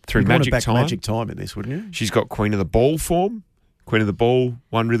form through Magic Time. Magic Time in this, wouldn't you? She's got Queen of the Ball form. Queen of the Ball,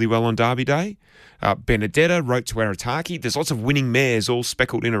 won really well on Derby Day. Benedetta wrote to Arataki. There's lots of winning mares all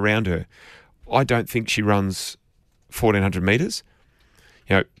speckled in around her. I don't think she runs 1,400 metres.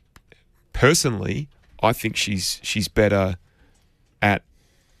 You know, personally, I think she's better at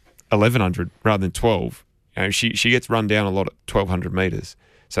 1,100 rather than 12. You know, she gets run down a lot at 1,200 metres.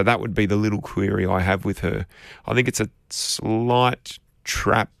 So that would be the little query I have with her. I think it's a slight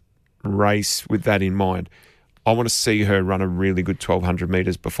trap race with that in mind. I want to see her run a really good 1,200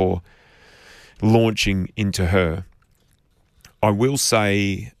 metres before launching into her. I will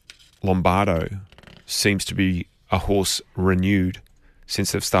say Lombardo seems to be a horse renewed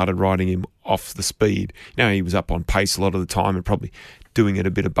since they've started riding him off the speed. You know, he was up on pace a lot of the time and probably doing it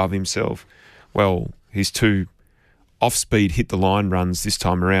a bit above himself. Well, his 2 off-speed hit-the-line runs this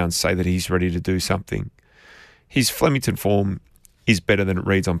time around say that he's ready to do something. His Flemington form is better than it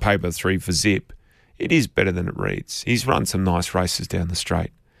reads on paper, 3 for Zip. It is better than it reads. He's run some nice races down the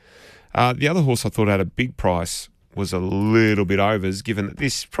straight. The other horse I thought had a big price was a little bit overs, given that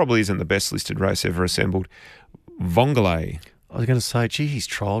this probably isn't the best listed race ever assembled. Vongole. I was going to say, gee, he's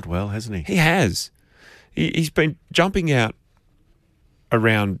trialled well, hasn't he? He has. He's been jumping out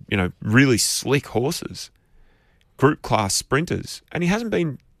around, really slick horses, group class sprinters, and he hasn't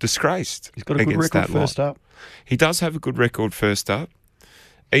been disgraced. He's got a good record first up. He does have a good record first up.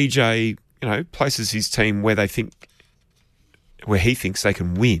 EJ, places his team where he thinks they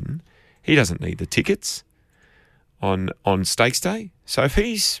can win. He doesn't need the tickets on stakes day. So if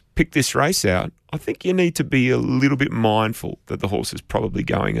he's picked this race out, I think you need to be a little bit mindful that the horse is probably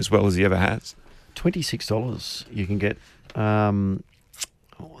going as well as he ever has. $26 you can get.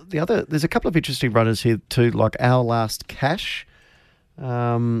 There's a couple of interesting runners here too, like Our Last Cash.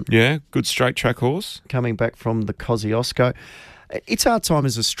 Yeah, good straight track horse. Coming back from the Kosciuszko. It's Our Time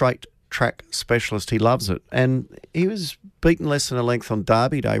as a straight track specialist. He loves it. And he was beaten less than a length on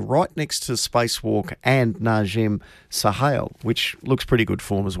Derby Day, right next to Spacewalk and Najim Sahel, which looks pretty good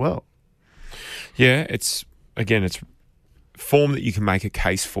form as well. Yeah, it's form that you can make a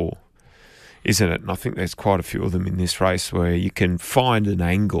case for, isn't it? And I think there's quite a few of them in this race where you can find an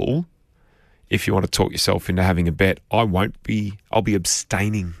angle if you want to talk yourself into having a bet. I'll be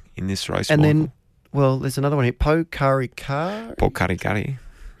abstaining in this race. And Michael. then, well, there's another one here, Pokarikari. Pokarikari.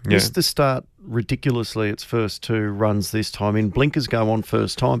 Yeah. Missed the start ridiculously its first 2 runs this time. In blinkers go on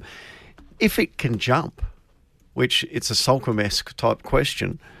first time. If it can jump, which it's a Solcombe-esque type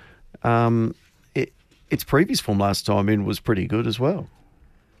question, its previous form last time in was pretty good as well.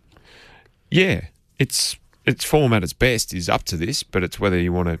 Yeah, its form at its best is up to this, but it's whether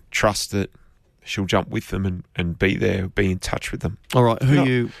you want to trust that she'll jump with them and be there, be in touch with them. All right,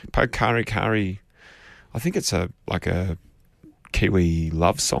 Pokarikari, I think it's a Kiwi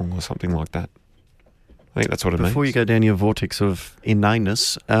love song or something like that. I think that's what it means. Before you go down your vortex of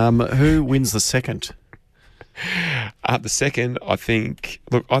inaneness, who wins the second? The second, I think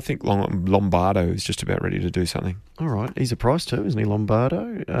Lombardo is just about ready to do something. All right. He's a price too, isn't he,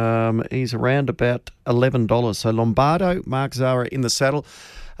 Lombardo? He's around about $11. So Lombardo, Mark Zara in the saddle.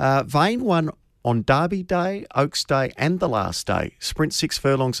 Vane won on Derby Day, Oaks Day and the last day. Sprint 6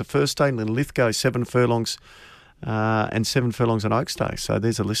 furlongs the first day, and then Lithgow 7 furlongs and 7 furlongs on Oaks Day. So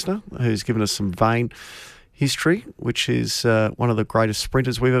there's a listener who's given us some Vane history, which is one of the greatest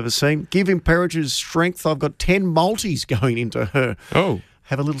sprinters we've ever seen. Give Imperator's strength. I've got 10 multis going into her. Oh.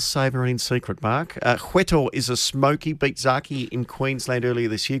 Have a little savour in secret, Mark. Huetor is a smoky. Beat Zaki in Queensland earlier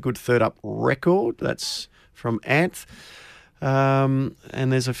this year. Good third up record. That's from Anth.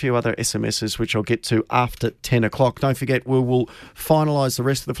 And there's a few other SMSs which I'll get to after 10 o'clock. Don't forget, we will finalise the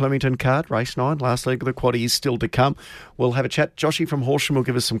rest of the Flemington card. Race 9, last leg of the quaddie is still to come. We'll have a chat. Joshy from Horsham will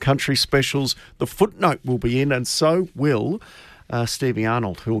give us some country specials. The footnote will be in, and so will Stevie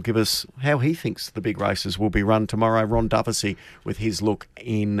Arnold, who will give us how he thinks the big races will be run tomorrow. Ron Duffy with his look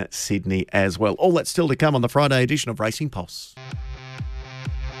in Sydney as well. All that's still to come on the Friday edition of Racing Pulse.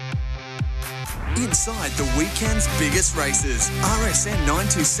 Inside the weekend's biggest races, RSN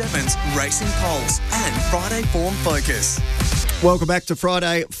 927's Racing Pulse and Friday Form Focus. Welcome back to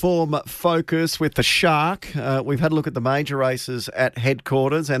Friday Form Focus with the Shark. We've had a look at the major races at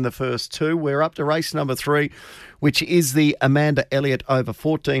headquarters and the first 2. We're up to race number 3, which is the Amanda Elliott over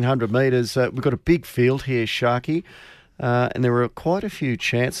 1,400 metres. We've got a big field here, Sharkie, and there are quite a few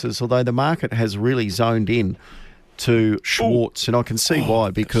chances, although the market has really zoned in to Schwartz, and I can see why,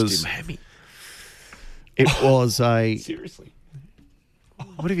 because it was a... Seriously?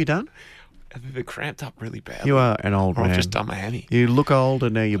 What have you done? I've cramped up really badly. You are an old man. I've just done my hammy. You look old,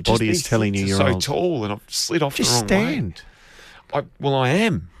 and now your body is telling you you're so old. So tall, and I've slid off just the wrong stand. way. I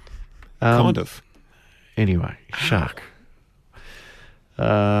am. Kind of. Anyway, Shark.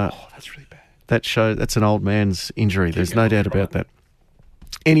 That's really bad. That's an old man's injury. There's no doubt about that.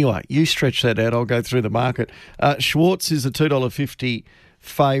 Anyway, you stretch that out. I'll go through the market. Schwartz is a $2.50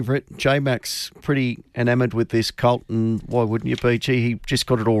 favourite. J-Max pretty enamoured with this colt, and why wouldn't you be? Gee, he just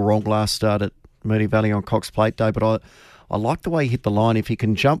got it all wrong last start at Moonee Valley on Cox Plate Day, but I like the way he hit the line. If he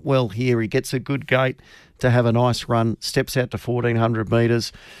can jump well here, he gets a good gate to have a nice run, steps out to 1,400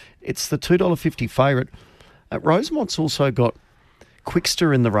 metres. It's the $2.50 favourite. Rosemont's also got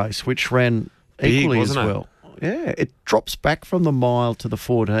Quickster in the race, which ran equally as well. Yeah, it drops back from the mile to the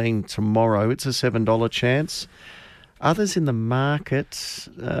 14 tomorrow. It's a $7 chance. Others in the market,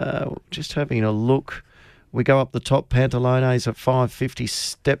 just having a look. We go up the top. Pantalones at $5.50.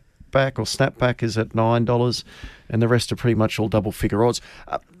 Step back or snapback is at $9, and the rest are pretty much all double figure odds.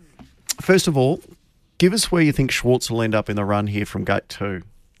 First of all, give us where you think Schwartz will end up in the run here from gate 2.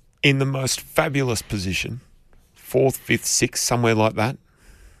 In the most fabulous position, 4th, 5th, 6th, somewhere like that.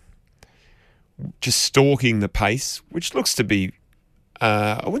 Just stalking the pace, which looks to be,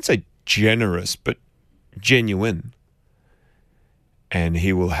 I wouldn't say generous, but genuine. And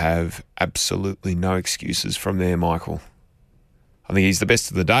he will have absolutely no excuses from there, Michael. I think he's the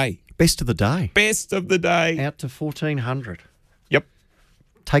best of the day. Best of the day? Best of the day. Out to 1,400. Yep.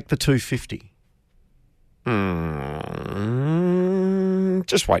 Take the 250.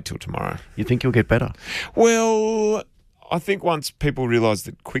 Just wait till tomorrow. You think he'll get better? Well, I think once people realise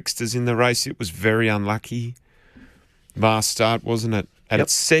that Quickster's in the race, it was very unlucky. Last start, wasn't it? At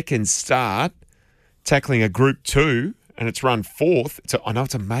its second start, tackling a Group 2, and it's run 4th. I know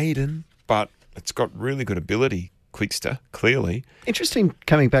it's a maiden, but it's got really good ability, Quickster, clearly. Interesting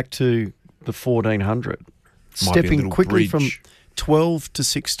coming back to the 1,400. Stepping quickly from 12 to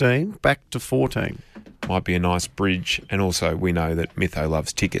 16, back to 14. Might be a nice bridge. And also, we know that Mytho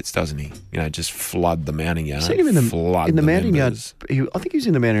loves tickets, doesn't he? You know, just flood the mounting yard. Seen him in the mounting yard. I think he was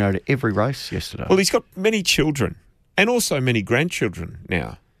in the mounting yard at every race yesterday. Well, he's got many children and also many grandchildren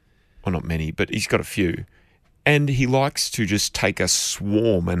now. Well, not many, but he's got a few. And he likes to just take a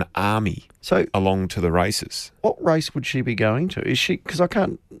swarm, an army, along to the races. What race would she be going to? Is she? Because I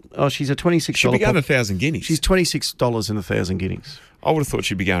can't. Oh, she's a $26. She'll be going to 1,000 guineas. She's $26 in the 1,000 guineas. I would have thought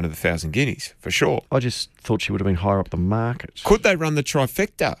she'd be going to the 1,000 guineas for sure. I just thought she would have been higher up the market. Could they run the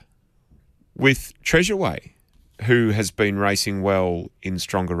trifecta with Treasureway, who has been racing well in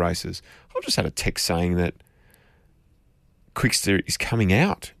stronger races? I've just had a text saying that Quickster is coming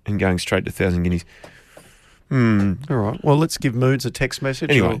out and going straight to 1,000 guineas. All right. Well, let's give Moods a text message.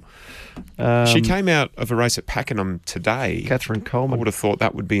 Anyway, she came out of a race at Pakenham today. Catherine Coleman. I would have thought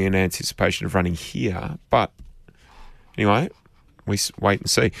that would be in anticipation of running here. But anyway, we wait and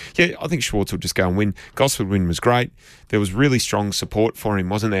see. Yeah, I think Schwartz will just go and win. Gosford win was great. There was really strong support for him,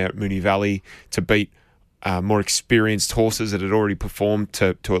 wasn't there, at Moonee Valley to beat more experienced horses that had already performed to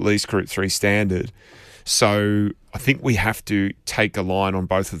at least Group 3 standard. So I think we have to take a line on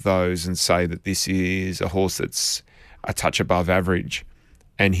both of those and say that this is a horse that's a touch above average.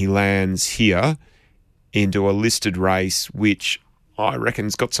 And he lands here into a listed race, which I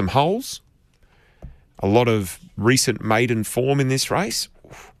reckon's got some holes. A lot of recent maiden form in this race.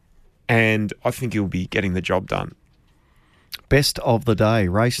 And I think he'll be getting the job done. Best of the day,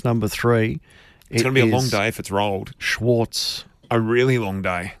 race number 3. It's going to be a long day if it's rolled. Schwartz. A really long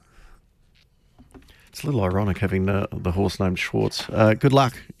day. It's a little ironic having the horse named Schwartz. Good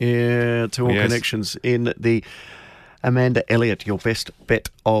luck to all connections in the Amanda Elliott, your best bet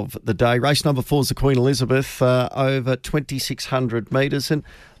of the day. Race number 4 is the Queen Elizabeth, over 2,600 metres. And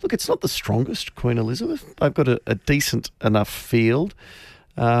look, it's not the strongest Queen Elizabeth. They've got a decent enough field.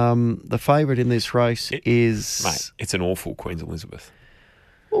 The favourite in this race is... Mate, it's an awful Queen Elizabeth.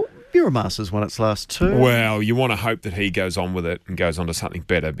 Well, Buramasters won its last 2. Well, you want to hope that he goes on with it and goes on to something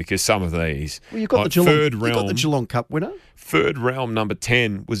better, because some of these... Well, you've got, like the, Geelong, Third you've Realm, got the Geelong Cup winner. Third Realm number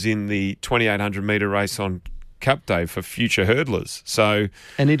 10 was in the 2,800 metre race on Cup Day for future hurdlers. So,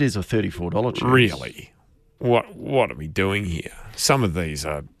 and it is a $34 chance. Really? What are we doing here? Some of these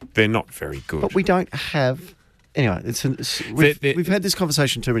they're not very good. But we don't have... Anyway, we've had this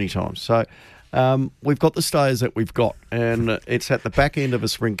conversation too many times. So... we've got the stayers that we've got, and it's at the back end of a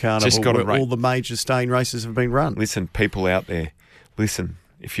spring carnival where all the major staying races have been run. Listen, people out there, listen.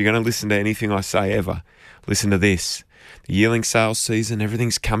 If you're going to listen to anything I say ever, listen to this. The yearling sales season,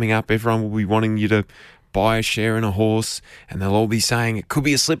 everything's coming up. Everyone will be wanting you to buy a share in a horse, and they'll all be saying it could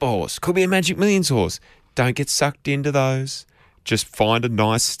be a slipper horse, could be a Magic Millions horse. Don't get sucked into those. Just find a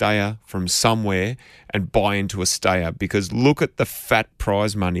nice stayer from somewhere and buy into a stayer, because look at the fat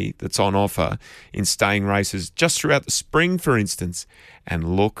prize money that's on offer in staying races just throughout the spring, for instance,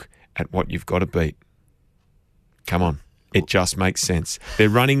 and look at what you've got to beat. Come on. It just makes sense. They're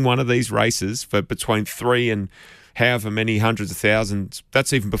running one of these races for between 3 and however many hundreds of thousands.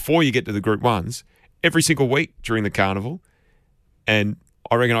 That's even before you get to the Group 1s. Every single week during the carnival. And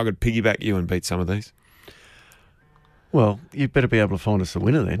I reckon I could piggyback you and beat some of these. Well, you better be able to find us a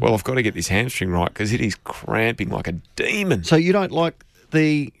winner then. Well, I've got to get this hamstring right because it is cramping like a demon. So you don't like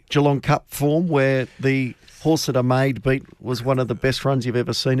the Geelong Cup form where the horse that I made beat was one of the best runs you've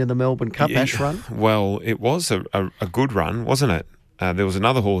ever seen in the Melbourne Cup, Ash Run? Well, it was a good run, wasn't it? There was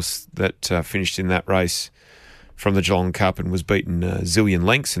another horse that finished in that race from the Geelong Cup and was beaten a zillion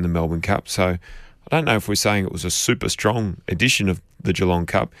lengths in the Melbourne Cup. So I don't know if we're saying it was a super strong edition of the Geelong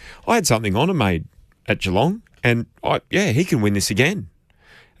Cup. I had something on a made at Geelong, and he can win this again.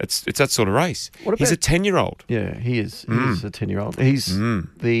 It's that sort of race. He's a 10-year-old. Yeah, he is. He is a 10-year-old. He's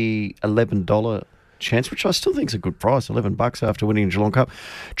the $11 chance, which I still think is a good price, $11 after winning the Geelong Cup.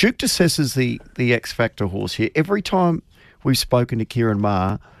 Duke DeSessa is the X Factor horse here. Every time we've spoken to Kieran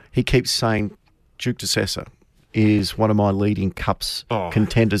Maher, he keeps saying Duke DeSessa is one of my leading Cups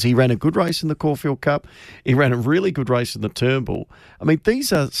contenders. He ran a good race in the Caulfield Cup. He ran a really good race in the Turnbull. I mean,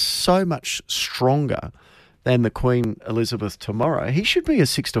 these are so much stronger than the Queen Elizabeth tomorrow. He should be a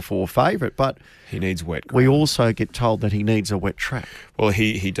 6-4 favourite, but he needs wet ground. We also get told that he needs a wet track. Well,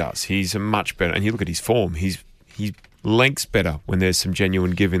 he does. He's a much better, and you look at his form. He's lengths better when there's some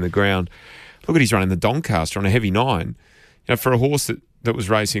genuine give in the ground. Look at he's running the Doncaster on a heavy 9. You know, for a horse that was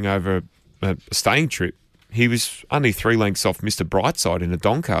racing over a staying trip, he was only 3 lengths off Mr. Brightside in a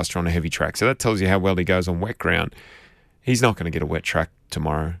Doncaster on a heavy track. So that tells you how well he goes on wet ground. He's not going to get a wet track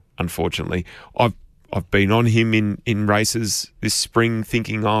tomorrow, unfortunately. I've been on him in races this spring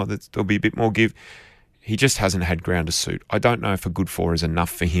thinking, there'll be a bit more give. He just hasn't had ground to suit. I don't know if a good 4 is enough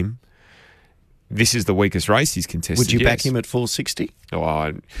for him. This is the weakest race he's contested. Would you back him at 460?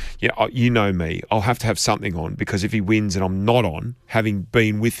 You know me. I'll have to have something on because if he wins and I'm not on, having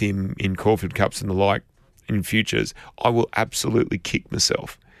been with him in Caulfield Cups and the like in futures, I will absolutely kick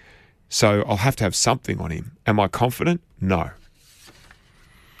myself. So I'll have to have something on him. Am I confident? No.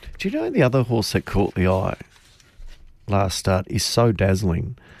 Do you know the other horse that caught the eye last start is So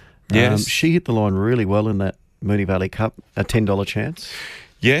Dazzling? Yes. She hit the line really well in that Moonee Valley Cup, a $10 chance.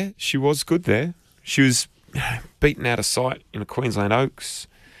 Yeah, she was good there. She was beaten out of sight in a Queensland Oaks.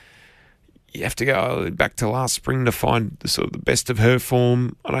 You have to go back to last spring to find the best of her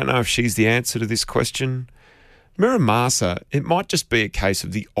form. I don't know if she's the answer to this question. Miramasa, it might just be a case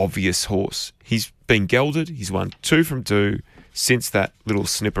of the obvious horse. He's been gelded. He's won 2 from 2 since that little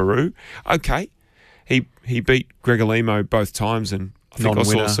snipperoo. Okay, he beat Gregolimo both times, and I think I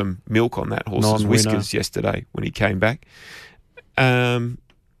saw some milk on that horse's whiskers yesterday when he came back.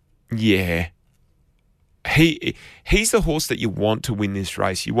 Yeah. He's the horse that you want to win this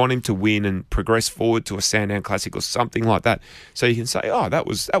race. You want him to win and progress forward to a Sandown Classic or something like that. So you can say, that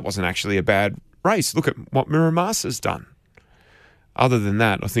wasn't actually a bad race. Look at what Miramasa's done. Other than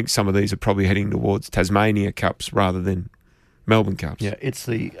that, I think some of these are probably heading towards Tasmania Cups rather than Melbourne Cups. Yeah, it's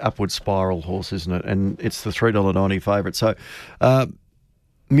the upward spiral horse, isn't it? And it's the $3.90 favourite. So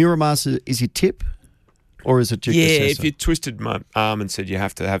Miramasa is your tip? Or is it Duke DeSessa? If you twisted my arm and said you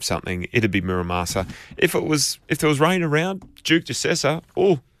have to have something, it'd be Miramasa. If there was rain around, Duke DeSessa,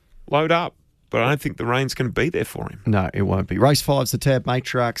 load up. But I don't think the rain's going to be there for him. No, it won't be. Race 5's the Tab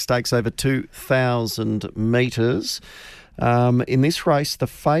Matriarch Stakes over 2,000 metres. In this race, the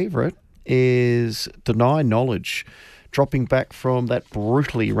favourite is Deny Knowledge, dropping back from that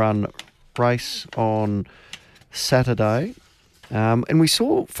brutally run race on Saturday. And we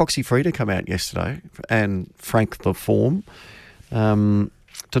saw Foxy Frida come out yesterday and frank the form.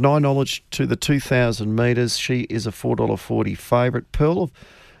 Deny Knowledge to the 2,000 metres. She is a $4.40 favourite. Pearl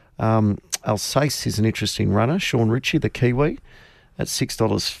of Alsace is an interesting runner. Sean Ritchie, the Kiwi, at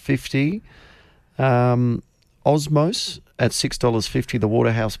 $6.50. Osmos at $6.50, the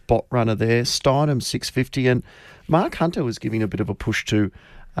Waterhouse bot runner there. Steinem, $6.50. And Mark Hunter was giving a bit of a push to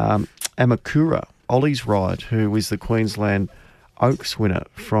Amakura, Ollie's ride, who is the Queensland Oaks winner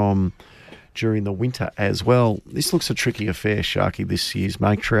from during the winter as well. This looks a tricky affair, Sharkie, this year's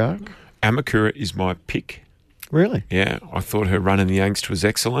Matriarch. Amakura is my pick. Really? Yeah, I thought her run in the Angst was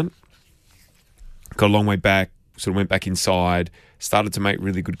excellent. Got a long way back, sort of went back inside, started to make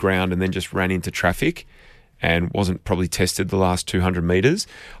really good ground and then just ran into traffic and wasn't probably tested the last 200 metres.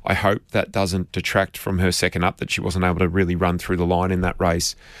 I hope that doesn't detract from her second up, that she wasn't able to really run through the line in that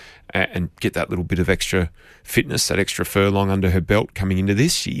race and get that little bit of extra fitness, that extra furlong under her belt coming into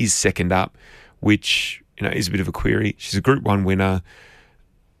this. She is second up, which is a bit of a query. She's a Group 1 winner.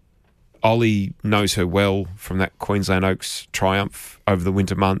 Ollie knows her well from that Queensland Oaks triumph over the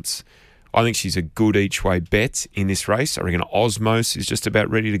winter months. I think she's a good each-way bet in this race. I reckon Osmos is just about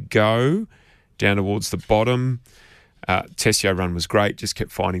ready to go down towards the bottom. Tessio run was great, just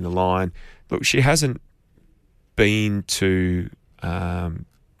kept finding the line. Look, she hasn't been to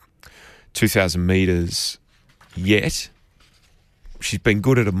 2,000 metres yet. She's been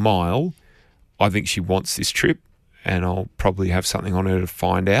good at a mile. I think she wants this trip, and I'll probably have something on her to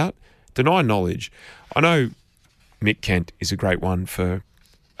find out. Deny knowledge. I know Mick Kent is a great one for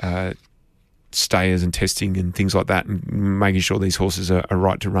stayers and testing and things like that, and making sure these horses are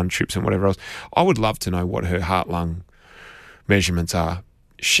right to run trips and whatever else. I would love to know what her heart-lung measurements are.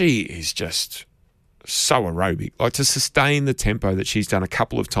 She is just so aerobic. Like, to sustain the tempo that she's done a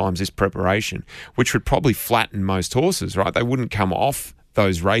couple of times this preparation, which would probably flatten most horses, right? They wouldn't come off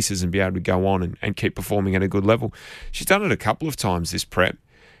those races and be able to go on and keep performing at a good level. She's done it a couple of times this prep,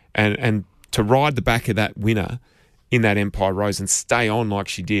 and to ride the back of that winner in that Empire Rose and stay on like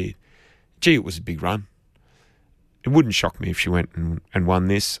she did, gee, it was a big run. It wouldn't shock me if she went and won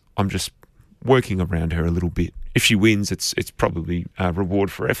this. I'm just working around her a little bit. If she wins, it's probably a reward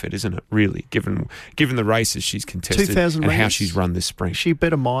for effort, isn't it, really, given the races she's contested and how she's run this spring. Is she a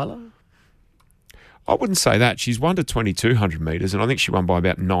better miler? I wouldn't say that. She's won to 2,200 metres, and I think she won by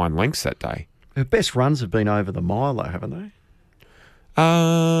about 9 lengths that day. Her best runs have been over the mile, though, haven't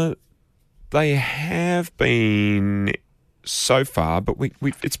they? They have been so far, but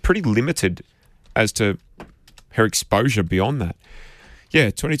it's pretty limited as to her exposure beyond that. Yeah,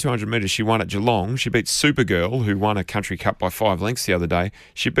 2,200 metres, she won at Geelong. She beat Supergirl, who won a Country Cup by 5 lengths the other day.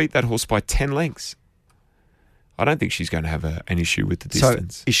 She beat that horse by 10 lengths. I don't think she's going to have an issue with the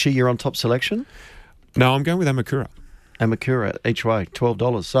distance. So is she your on-top selection? No, I'm going with Amakura. Amakura, each way,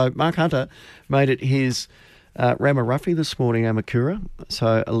 $12. So Mark Hunter made it his Ramaruffy this morning, Amakura.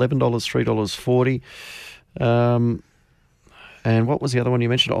 So $11, $3.40. And what was the other one you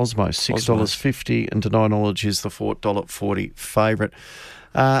mentioned? Osmos, $6.50. And Deny Knowledge is the $4.40 favourite.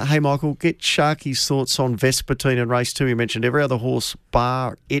 Hey, Michael, get Sharkie's thoughts on Vespertine in race 2. You mentioned every other horse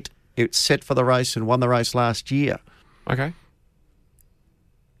bar it. It's set for the race and won the race last year. Okay.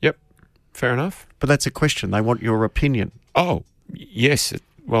 Yep. Fair enough. But that's a question. They want your opinion. Oh, yes.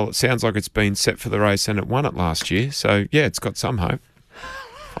 Well, it sounds like it's been set for the race and it won it last year. So, yeah, it's got some hope.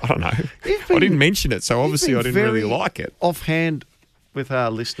 I don't know. I didn't mention it, so obviously I didn't really like it. Offhand with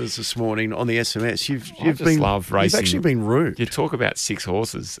our listeners this morning on the SMS. Love racing. You've actually been rude. You talk about 6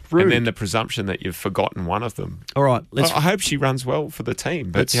 horses rude. And then the presumption that you've forgotten one of them. All right. I hope she runs well for the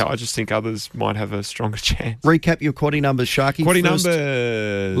team, but I just think others might have a stronger chance. Recap your quaddie numbers, Sharkie. Quaddie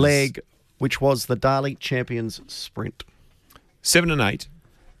numbers. Leg, which was the Darley Champions Sprint. 7 and 8.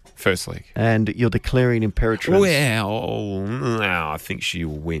 First leg. And you're declaring Imperatrice. Well, no, I think she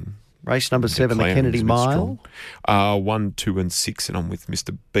will win. Race number 7, the Kennedy Mile. 1, 2 and 6, and I'm with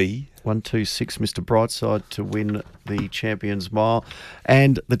Mr. B. 1, 2, 6, Mr. Brightside to win the Champions Mile.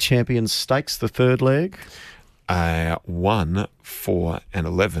 And the Champions Stakes, the third leg. 1, 4 and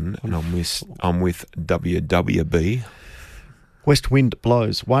 11, and I'm with WWB. West Wind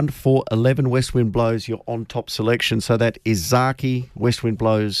Blows. 1, 4, 11 West Wind Blows, your on-top selection. So that is Zaki, West Wind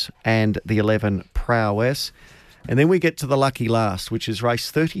Blows, and the 11 Prowess. And then we get to the lucky last, which is race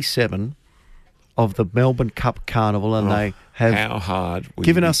 37 of the Melbourne Cup Carnival. And they have how hard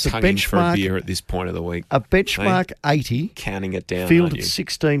given us a benchmark for a beer at this point of the week. A benchmark 80. Counting it down, field of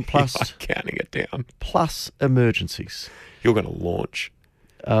 16 plus. Counting it down. Plus emergencies. You're going to launch.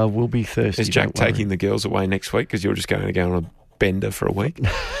 We'll be thirsty. Is Jack taking the girls away next week because you're just going to go on a bender for a week?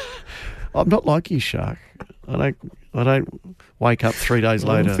 I'm not like you, Shark. I don't wake up 3 days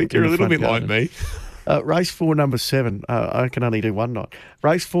later. I think you're a little bit like me. Race 4, number 7. I can only do one night.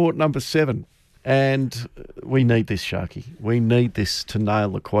 Race 4, number 7. And we need this, Sharky. We need this to nail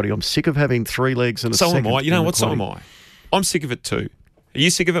the quaddie. I'm sick of having 3 legs and a second. So am I. You know what? So am I. I'm sick of it too. Are you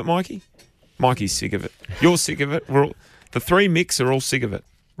sick of it, Mikey? Mikey's sick of it. You're sick of it. The 3 Micks are all sick of it.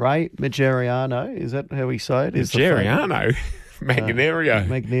 Ray Magariano, is that how we say it? Magariano? Magnario.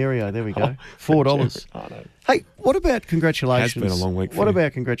 Magnario, there we go. $4. Hey, what about congratulations? Has been a long week for What you.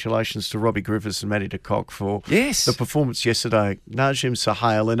 about congratulations to Robbie Griffiths and Matty de Kock for Yes. the performance yesterday? Najim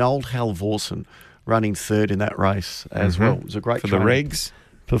Sahale and old Hal Vorsen running third in that race as well. It was a great for the regs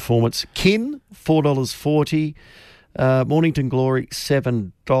performance. Kin, $4.40. Mornington Glory,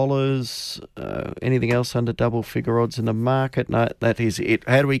 $7. Anything else under double figure odds in the market? No, that is it.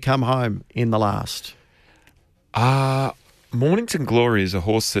 How do we come home in the last? Mornington Glory is a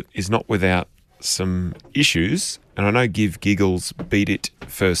horse that is not without some issues, and I know Give Giggles beat it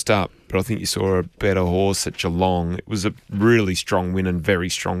first up, but I think you saw a better horse at Geelong. It was a really strong win and very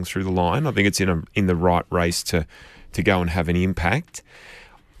strong through the line. I think it's in the right race to go and have an impact.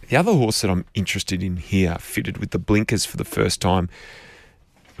 The other horse that I'm interested in here, fitted with the blinkers for the first time,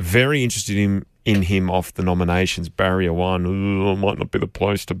 very interested in him off the nominations. Barrier 1, might not be the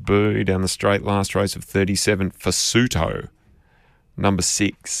place to be. Down the straight, last race of 37, Fasuto, number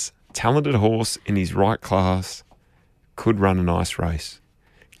 6. Talented horse in his right class, could run a nice race.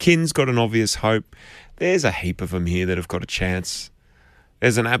 Kin's got an obvious hope. There's a heap of them here that have got a chance.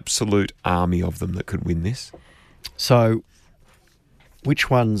 There's an absolute army of them that could win this. So,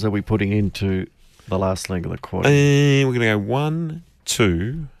 which ones are we putting into the last leg of the quarter? We're going to go 1,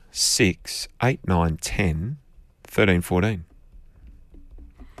 2, 6, 8, 9, 10, 13, 14.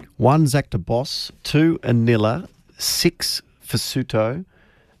 1, Zactor Boss. 2, Anilla. 6, Fasuto.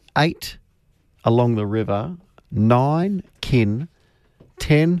 8, Along the River. 9, Kin.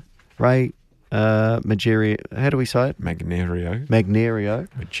 10, Ray Magerio. How do we say it? Magnerio.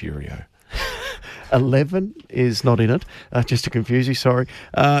 Magerio. 11 is not in it, just to confuse you, sorry.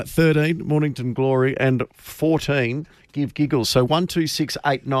 13, Mornington Glory, and 14, Give Giggles. So 1, 2, 6,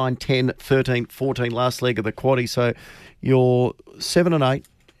 8, 9, 10, 13, 14, last leg of the quaddie. So you're 7 and 8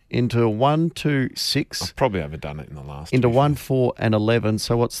 into 1, 2, 6. I've probably overdone it in the last. Into 1, 4, and 11.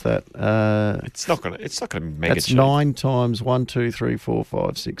 So what's that? It's not gonna mega. That's cheap. 9 times 1, 2, 3, 4,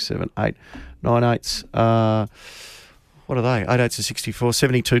 5, 6, 7, 8, 9 eights. What are they? 8 eights are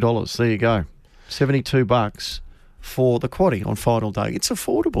 $64, $72. There you go. $72 for the quaddie on final day. It's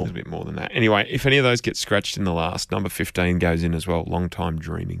affordable. There's a bit more than that. Anyway, if any of those get scratched in the last, number 15 goes in as well. Long Time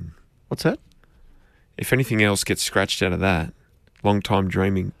Dreaming. What's that? If anything else gets scratched out of that, Long Time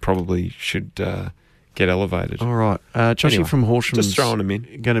Dreaming probably should get elevated. All right. Joshy Anyway, from Horsham's just throwing him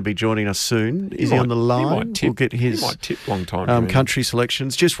in. Going to be joining us soon. Is he on the He line? might tip. We'll get his He might tip Long Time Dreaming. country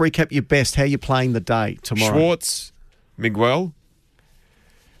selections. Just recap your best. How you're playing the day tomorrow. Schwartz, Miguel.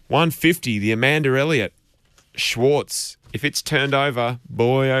 150, the Amanda Elliott. Schwartz, if it's turned over,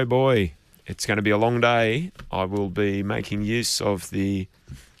 boy, oh boy, it's going to be a long day. I will be making use of the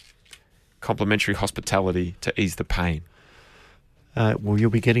complimentary hospitality to ease the pain. Well, you'll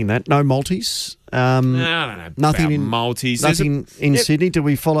be getting that. No multis. No, Nothing in multis. Nothing in Sydney. Do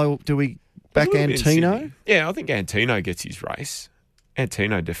we back Antino? Yeah, I think Antino gets his race.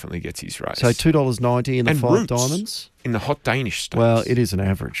 Antino definitely gets his race. So $2.90 in the And 5 Roots diamonds. in the Hot Danish Stakes. Well, it is an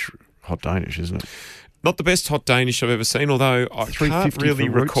average Hot Danish, isn't it? Not the best Hot Danish I've ever seen, although I can't 350 really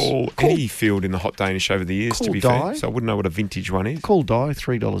for Roots. recall any field in the Hot Danish over the years, to be fair. So I wouldn't know what a vintage one is. Call Die,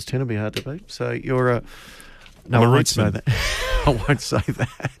 $3.10 will be hard to beat. So you're a... No, I'm a I won't say rootsman. that. I won't say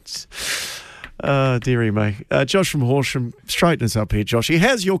that. Dearie me. Josh from Horsham, straighten us up here, Joshy.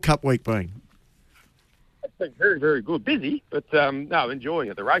 How's your cup week been? It's been very, very good. Busy, but no, enjoying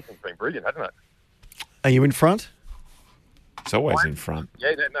it. The racing's been brilliant, hasn't it? Are you in front? It's always in front.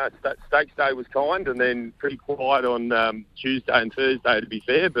 Yeah, Stakes Day was kind, and then pretty quiet on Tuesday and Thursday, to be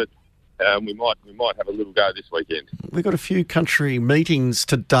fair. But we might have a little go this weekend. We've got a few country meetings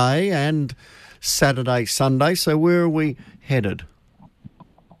today and Saturday, Sunday. So where are we headed?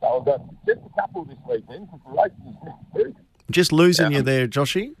 So I've got just a couple this weekend because the racing is next week. Just losing you there,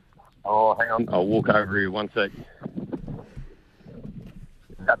 Joshy. Oh, hang on. I'll walk over here 1 sec. Is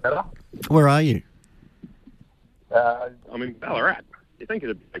that better? Where are you? I'm in Ballarat. You think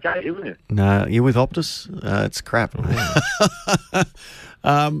it'd be okay, wouldn't you? No, you're with Optus? It's crap.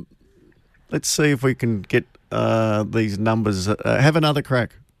 Let's see if we can get these numbers. Have another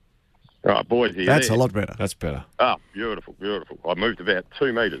crack. All right, boys, are you That's there? a lot better. That's better. Oh, beautiful, beautiful. I moved about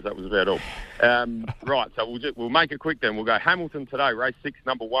 2 metres. That was about all. Right, so we'll make it quick then. We'll go Hamilton today, race 6,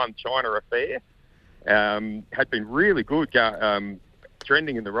 number 1, China Affair. Had been really good,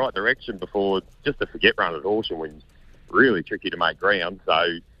 trending in the right direction before just a forget run at Horsham wins. Really tricky to make ground,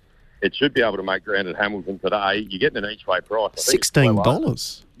 so it should be able to make ground at Hamilton today. You're getting an each-way price. I think it's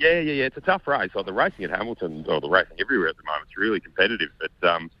 $16. Yeah. It's a tough race. Like the racing at Hamilton, or the racing everywhere at the moment, it's really competitive. But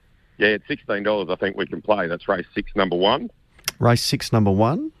yeah, it's $16. I think we can play. That's race 6, number 1. Race 6, number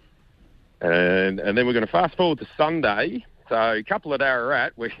 1. And then we're going to fast forward to Sunday. So a couple at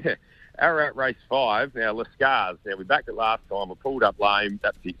Ararat. Ararat race 5. Now, Lascars. Now, we backed it last time. I pulled up lame.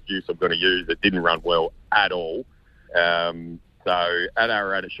 That's the excuse I'm going to use. It didn't run well at all. So at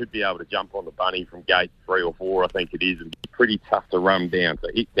Ararat, it should be able to jump on the bunny from gate 3 or 4, I think it is, and be pretty tough to run down. So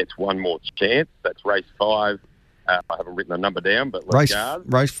it gets one more chance. That's race 5. I haven't written a number down, but Lascars.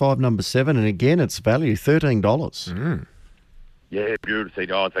 Race 5, number 7, and again, it's value, $13. Yeah,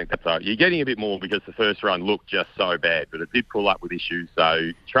 beautiful. I think that's right. You're getting a bit more because the first run looked just so bad, but it did pull up with issues. So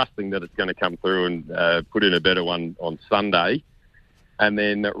trusting that it's going to come through and put in a better one on Sunday. And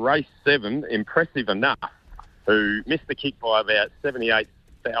then race 7, Impressive Enough, who missed the kick by about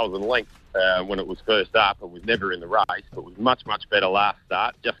 78,000 lengths when it was first up and was never in the race, but was much, much better last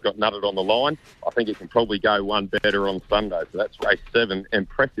start. Just got nutted on the line. I think it can probably go one better on Sunday. So that's race 7,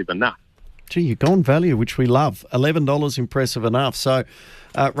 impressive enough. Gee, you've gone value, which we love. $11, impressive enough. So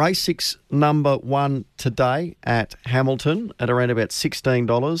race 6, number 1 today at Hamilton at around about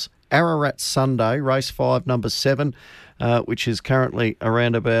 $16. Ararat Sunday, race 5, number 7, which is currently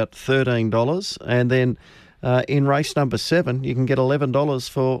around about $13. And then in race number 7, you can get $11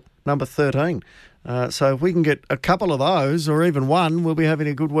 for number 13. So if we can get a couple of those or even one, we'll be having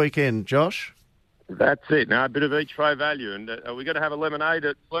a good weekend, Josh. That's it. Now, a bit of each way value. And are we going to have a lemonade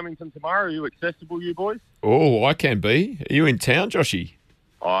at Flemington tomorrow? Are you accessible, you boys? Oh, I can be. Are you in town, Joshy?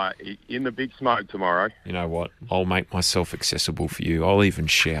 In the big smoke tomorrow. You know what? I'll make myself accessible for you. I'll even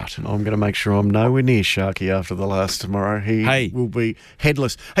shout. I'm going to make sure I'm nowhere near Sharkie after the last tomorrow. He will be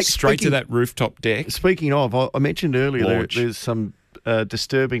headless. Hey, straight to that rooftop deck. Speaking of, I mentioned earlier there's some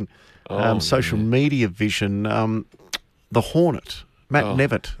disturbing social media vision. The Hornet. Matt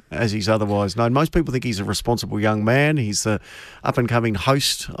Nevitt, as he's otherwise known. Most people think he's a responsible young man. He's the up-and-coming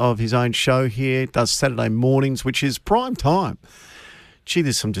host of his own show here. Does Saturday mornings, which is prime time. Gee,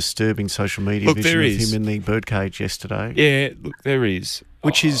 there's some disturbing social media vision of him in the birdcage yesterday. Yeah, look, there is.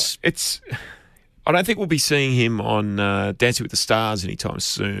 Which is... I don't think we'll be seeing him on Dancing with the Stars anytime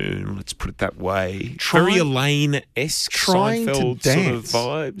soon. Let's put it that way. Very Elaine-esque, Seinfeld sort of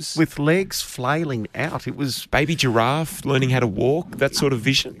vibes. With legs flailing out. It was... Baby giraffe learning how to walk, that sort of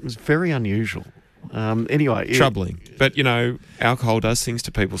vision. It was very unusual. Anyway... Troubling. But, alcohol does things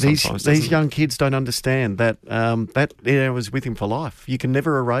to people sometimes. These young kids don't understand that was with him for life. You can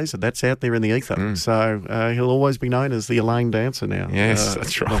never erase it. That's out there in the ether. So he'll always be known as the Elaine dancer now. Yes,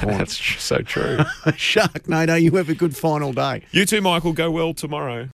 that's right. That's so true. Sharknado, you have a good final day. You too, Michael. Go well tomorrow.